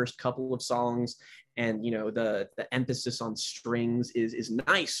on those first couple of songs, and you know, the emphasis on strings is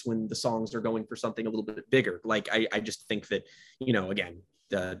nice when the songs are going for something a little bit bigger. Like I just think that, you know, again,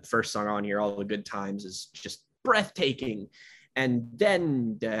 the first song on here, All the Good Times, is just breathtaking. And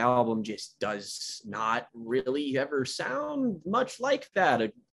then the album just does not really ever sound much like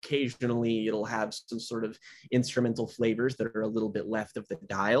that. Occasionally it'll have some sort of instrumental flavors that are a little bit left of the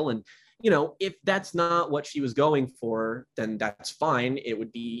dial. And, you know, if that's not what she was going for, then that's fine. It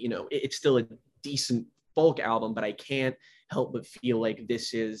would be, you know, it's still a decent folk album, but I can't help but feel like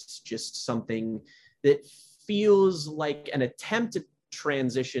this is just something that feels like an attempt to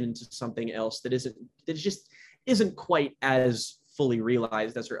transition into something else that just isn't quite as fully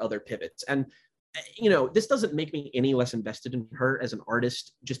realized as her other pivots. And you know, this doesn't make me any less invested in her as an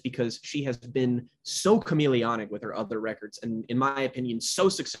artist, just because she has been so chameleonic with her other records, and in my opinion, so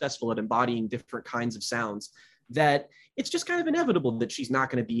successful at embodying different kinds of sounds, that it's just kind of inevitable that she's not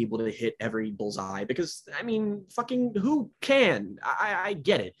going to be able to hit every bullseye. Because I mean, fucking who can? I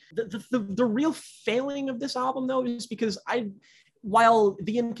get it. The real failing of this album, though, is because while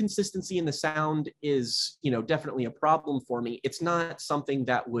the inconsistency in the sound is, you know, definitely a problem for me, it's not something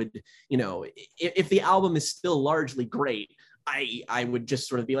that would, you know, if the album is still largely great, I would just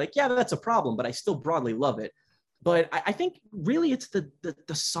sort of be like, yeah, that's a problem, but I still broadly love it. But I think really it's the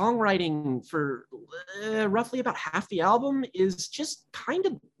songwriting for roughly about half the album is just kind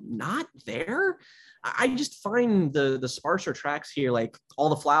of not there. I just find the sparser tracks here, like All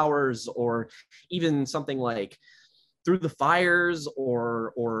the Flowers, or even something like Through the Fires,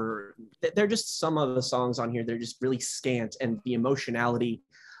 or they're just some of the songs on here, they're just really scant. And the emotionality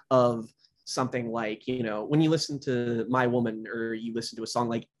of something like, you know, when you listen to My Woman, or you listen to a song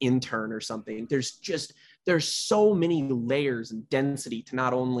like Intern or something, there's so many layers and density to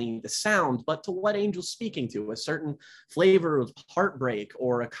not only the sound, but to what Angel's speaking to, a certain flavor of heartbreak,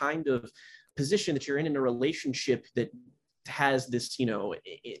 or a kind of position that you're in a relationship that has this, you know,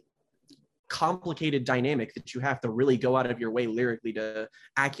 complicated dynamic that you have to really go out of your way lyrically to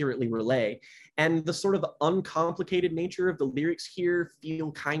accurately relay. And the sort of uncomplicated nature of the lyrics here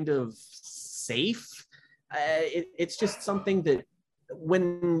feel kind of safe. It's just something that,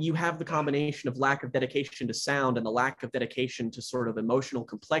 when you have the combination of lack of dedication to sound and the lack of dedication to sort of emotional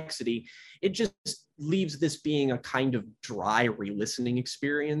complexity, it just leaves this being a kind of dry re-listening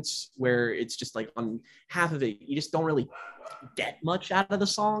experience, where it's just like on half of it, you just don't really get much out of the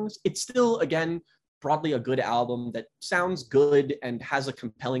songs. It's still, again, broadly a good album that sounds good and has a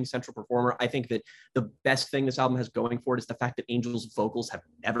compelling central performer. I think that the best thing this album has going for it is the fact that Angel's vocals have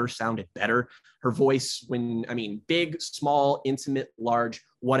never sounded better. Her voice, when, I mean, big, small, intimate, large,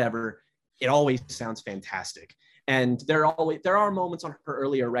 whatever, it always sounds fantastic. And there are moments on her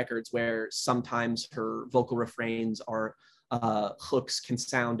earlier records where sometimes her vocal refrains are hooks can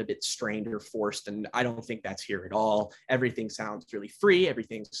sound a bit strained or forced, and I don't think that's here at all. Everything sounds really free,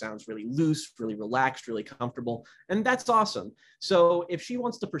 everything sounds really loose, really relaxed, really comfortable, and that's awesome. So if she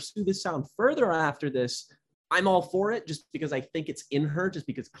wants to pursue this sound further after this, I'm all for it, just because I think it's in her, just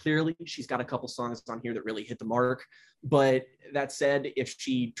because clearly she's got a couple songs on here that really hit the mark. But that said, if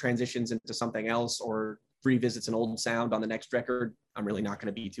she transitions into something else or revisits an old sound on the next record, I'm really not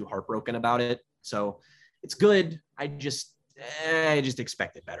going to be too heartbroken about it. So it's good. I just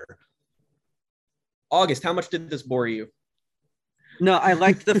expected better. August, how much did this bore you? No, I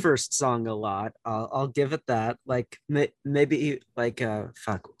liked the first song a lot. I'll give it that. Like maybe like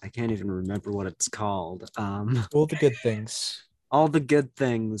fuck, I can't even remember what it's called. All the Good Things. All the Good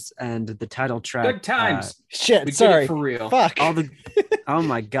Things, and the title track. Good Times. Shit, We sorry. did it for real. Fuck. Oh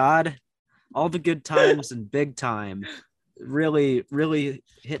my god, All the Good Times and Big Time. Really, really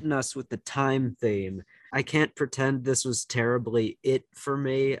hitting us with the time theme. I can't pretend this was terribly it for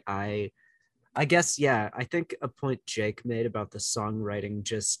me. I guess, yeah, I think a point Jake made about the songwriting,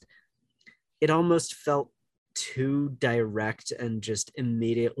 just, it almost felt too direct and just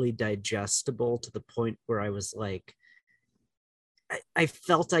immediately digestible, to the point where I was like, I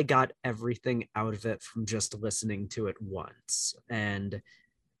felt I got everything out of it from just listening to it once. And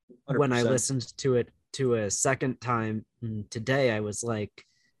 100%. When I listened to it to a second time today, I was like,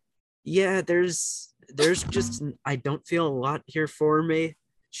 yeah, there's just, I don't feel a lot here for me.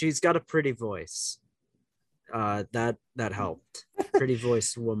 she's got a pretty voice. That helped. Pretty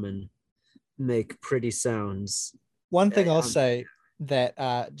voiced woman make pretty sounds. One thing I'll say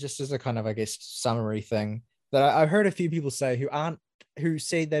that just as a kind of, I guess, summary thing that I've heard a few people say who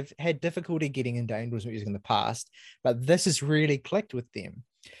say they've had difficulty getting into Angel's music in the past, but this has really clicked with them.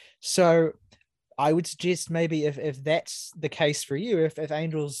 So I would suggest maybe if that's the case for you, if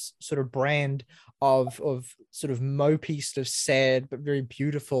Angel's sort of brand of sort of mopey, sort of sad but very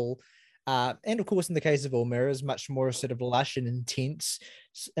beautiful, and of course in the case of All Mirrors, much more sort of lush and intense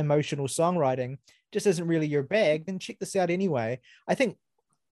emotional songwriting just isn't really your bag, then check this out anyway. I think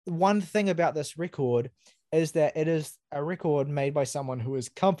one thing about this record is that it is a record made by someone who is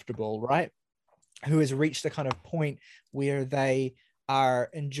comfortable, right? Who has reached a kind of point where they are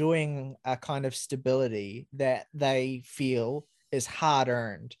enjoying a kind of stability that they feel is hard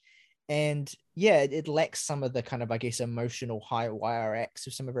earned. And yeah, it lacks some of the kind of, I guess, emotional high wire acts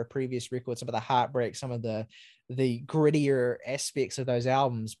of some of her previous records, some of the heartbreak, some of the grittier aspects of those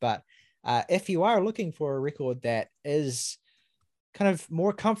albums. But if you are looking for a record that is kind of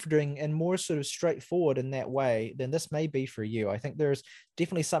more comforting and more sort of straightforward in that way, then this may be for you. I think there's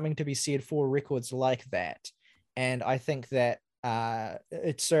definitely something to be said for records like that. And I think that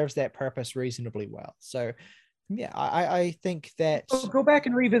it serves that purpose reasonably well. So yeah, I think that go back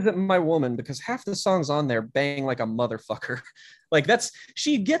and revisit My Woman, because half the songs on there bang like a motherfucker. Like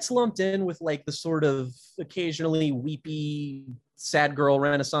she gets lumped in with like the sort of occasionally weepy sad girl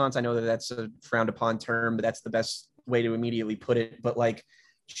renaissance. I know that that's a frowned upon term, but that's the best way to immediately put it. But like,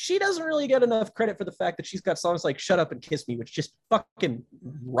 she doesn't really get enough credit for the fact that she's got songs like Shut Up and Kiss Me, which just fucking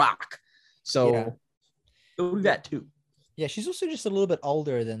rock. So go do that too. Yeah, she's also just a little bit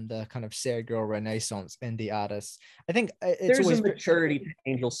older than the kind of sad girl renaissance indie artists. I think it's there's always a maturity to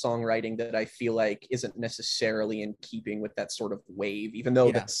Angel songwriting that I feel like isn't necessarily in keeping with that sort of wave, even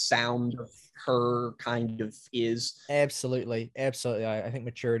though the sound of her kind of is. Absolutely. I think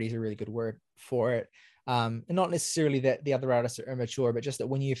maturity is a really good word for it. And not necessarily that the other artists are immature, but just that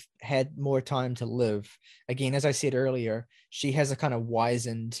when you've had more time to live, again, as I said earlier, she has a kind of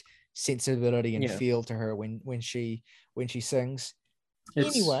wizened sensibility and feel to her when she sings.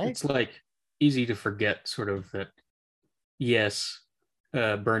 It's like easy to forget sort of that. Yes,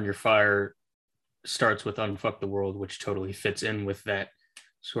 Burn Your Fire starts with Unfuck the World, which totally fits in with that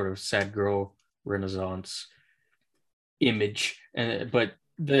sort of sad girl renaissance image, but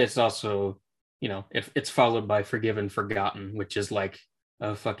it's also, it's followed by Forgiven Forgotten, which is like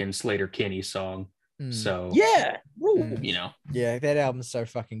a fucking Slater Kinney song. So yeah, yeah, that album's so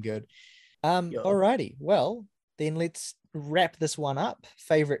fucking good. Alrighty, well then let's wrap this one up.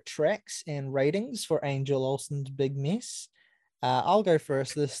 Favorite tracks and ratings for Angel Olsen's Big Mess. I'll go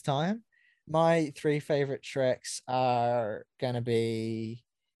first this time. My 3 favorite tracks are gonna be,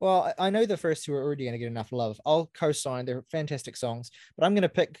 well, I know the first 2 are already gonna get enough love. I'll co-sign, they're fantastic songs, but I'm gonna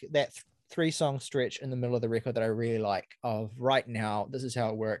pick that 3-song stretch in the middle of the record that I really like of Right Now, This Is How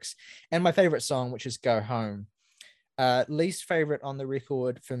It Works, and my favorite song, which is Go Home. Least favorite on the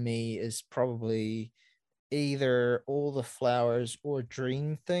record for me is probably either All the Flowers or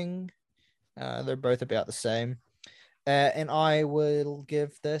Dream Thing. They're both about the same. And I will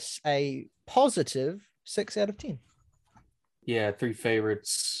give this a positive 6 out of 10. Yeah, 3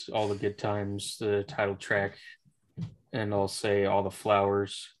 favorites, All the Good Times, the title track, and I'll say All the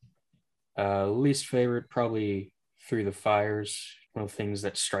Flowers. Least favorite, probably Through the Fires, one of the things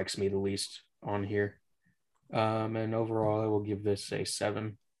that strikes me the least on here. And overall, I will give this a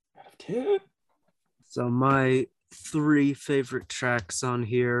 7 out of 10. So my 3 favorite tracks on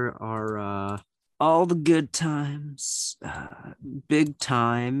here are All the Good Times, Big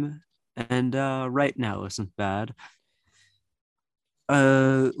Time, and Right Now Isn't Bad.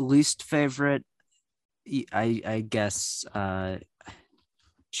 Least favorite, I guess,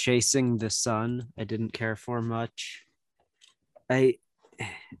 Chasing the Sun. I didn't care for much.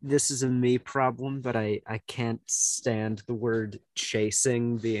 This is a me problem, but I can't stand the word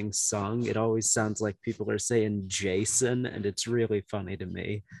chasing being sung. It always sounds like people are saying Jason, and it's really funny to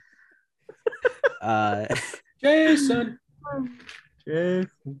me. Jason.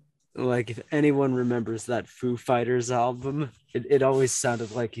 Like, if anyone remembers that Foo Fighters album, it always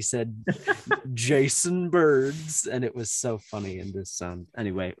sounded like he said Jason Birds, and it was so funny in this sound.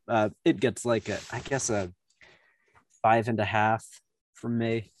 Anyway, it gets like a 5.5 from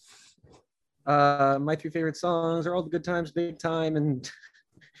me. My 3 favorite songs are All the Good Times, Big Time, and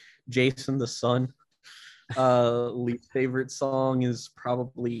Jason the Sun. Least favorite song is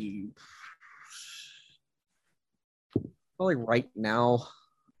probably Right Now,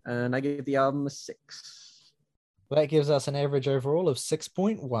 and I gave the album a 6. That gives us an average overall of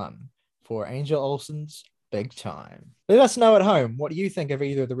 6.1 for Angel Olsen's Big Time. Let us know at home, what do you think of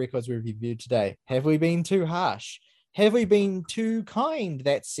either of the records we reviewed today? Have we been too harsh? Have we been too kind?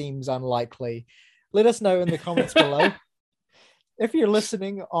 That seems unlikely. Let us know in the comments below. If you're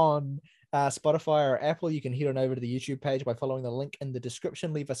listening on Spotify or Apple, you can head on over to the YouTube page by following the link in the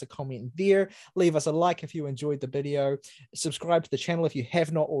description. Leave us a comment there. Leave us a like if you enjoyed the video. Subscribe to the channel if you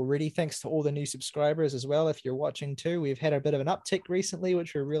have not already. Thanks to all the new subscribers as well. If you're watching too, we've had a bit of an uptick recently,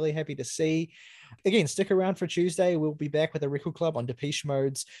 which we're really happy to see. Again, stick around for Tuesday. We'll be back with a record club on Depeche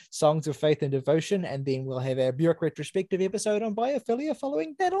Mode's Songs of Faith and Devotion, and then we'll have our Björk retrospective episode on Biophilia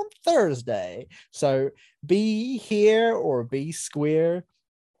following that on Thursday. So be here or be square.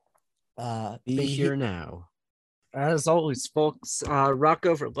 Be here now. As always, folks, rock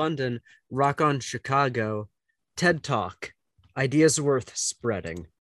over London, rock on Chicago. TED Talk, ideas worth spreading.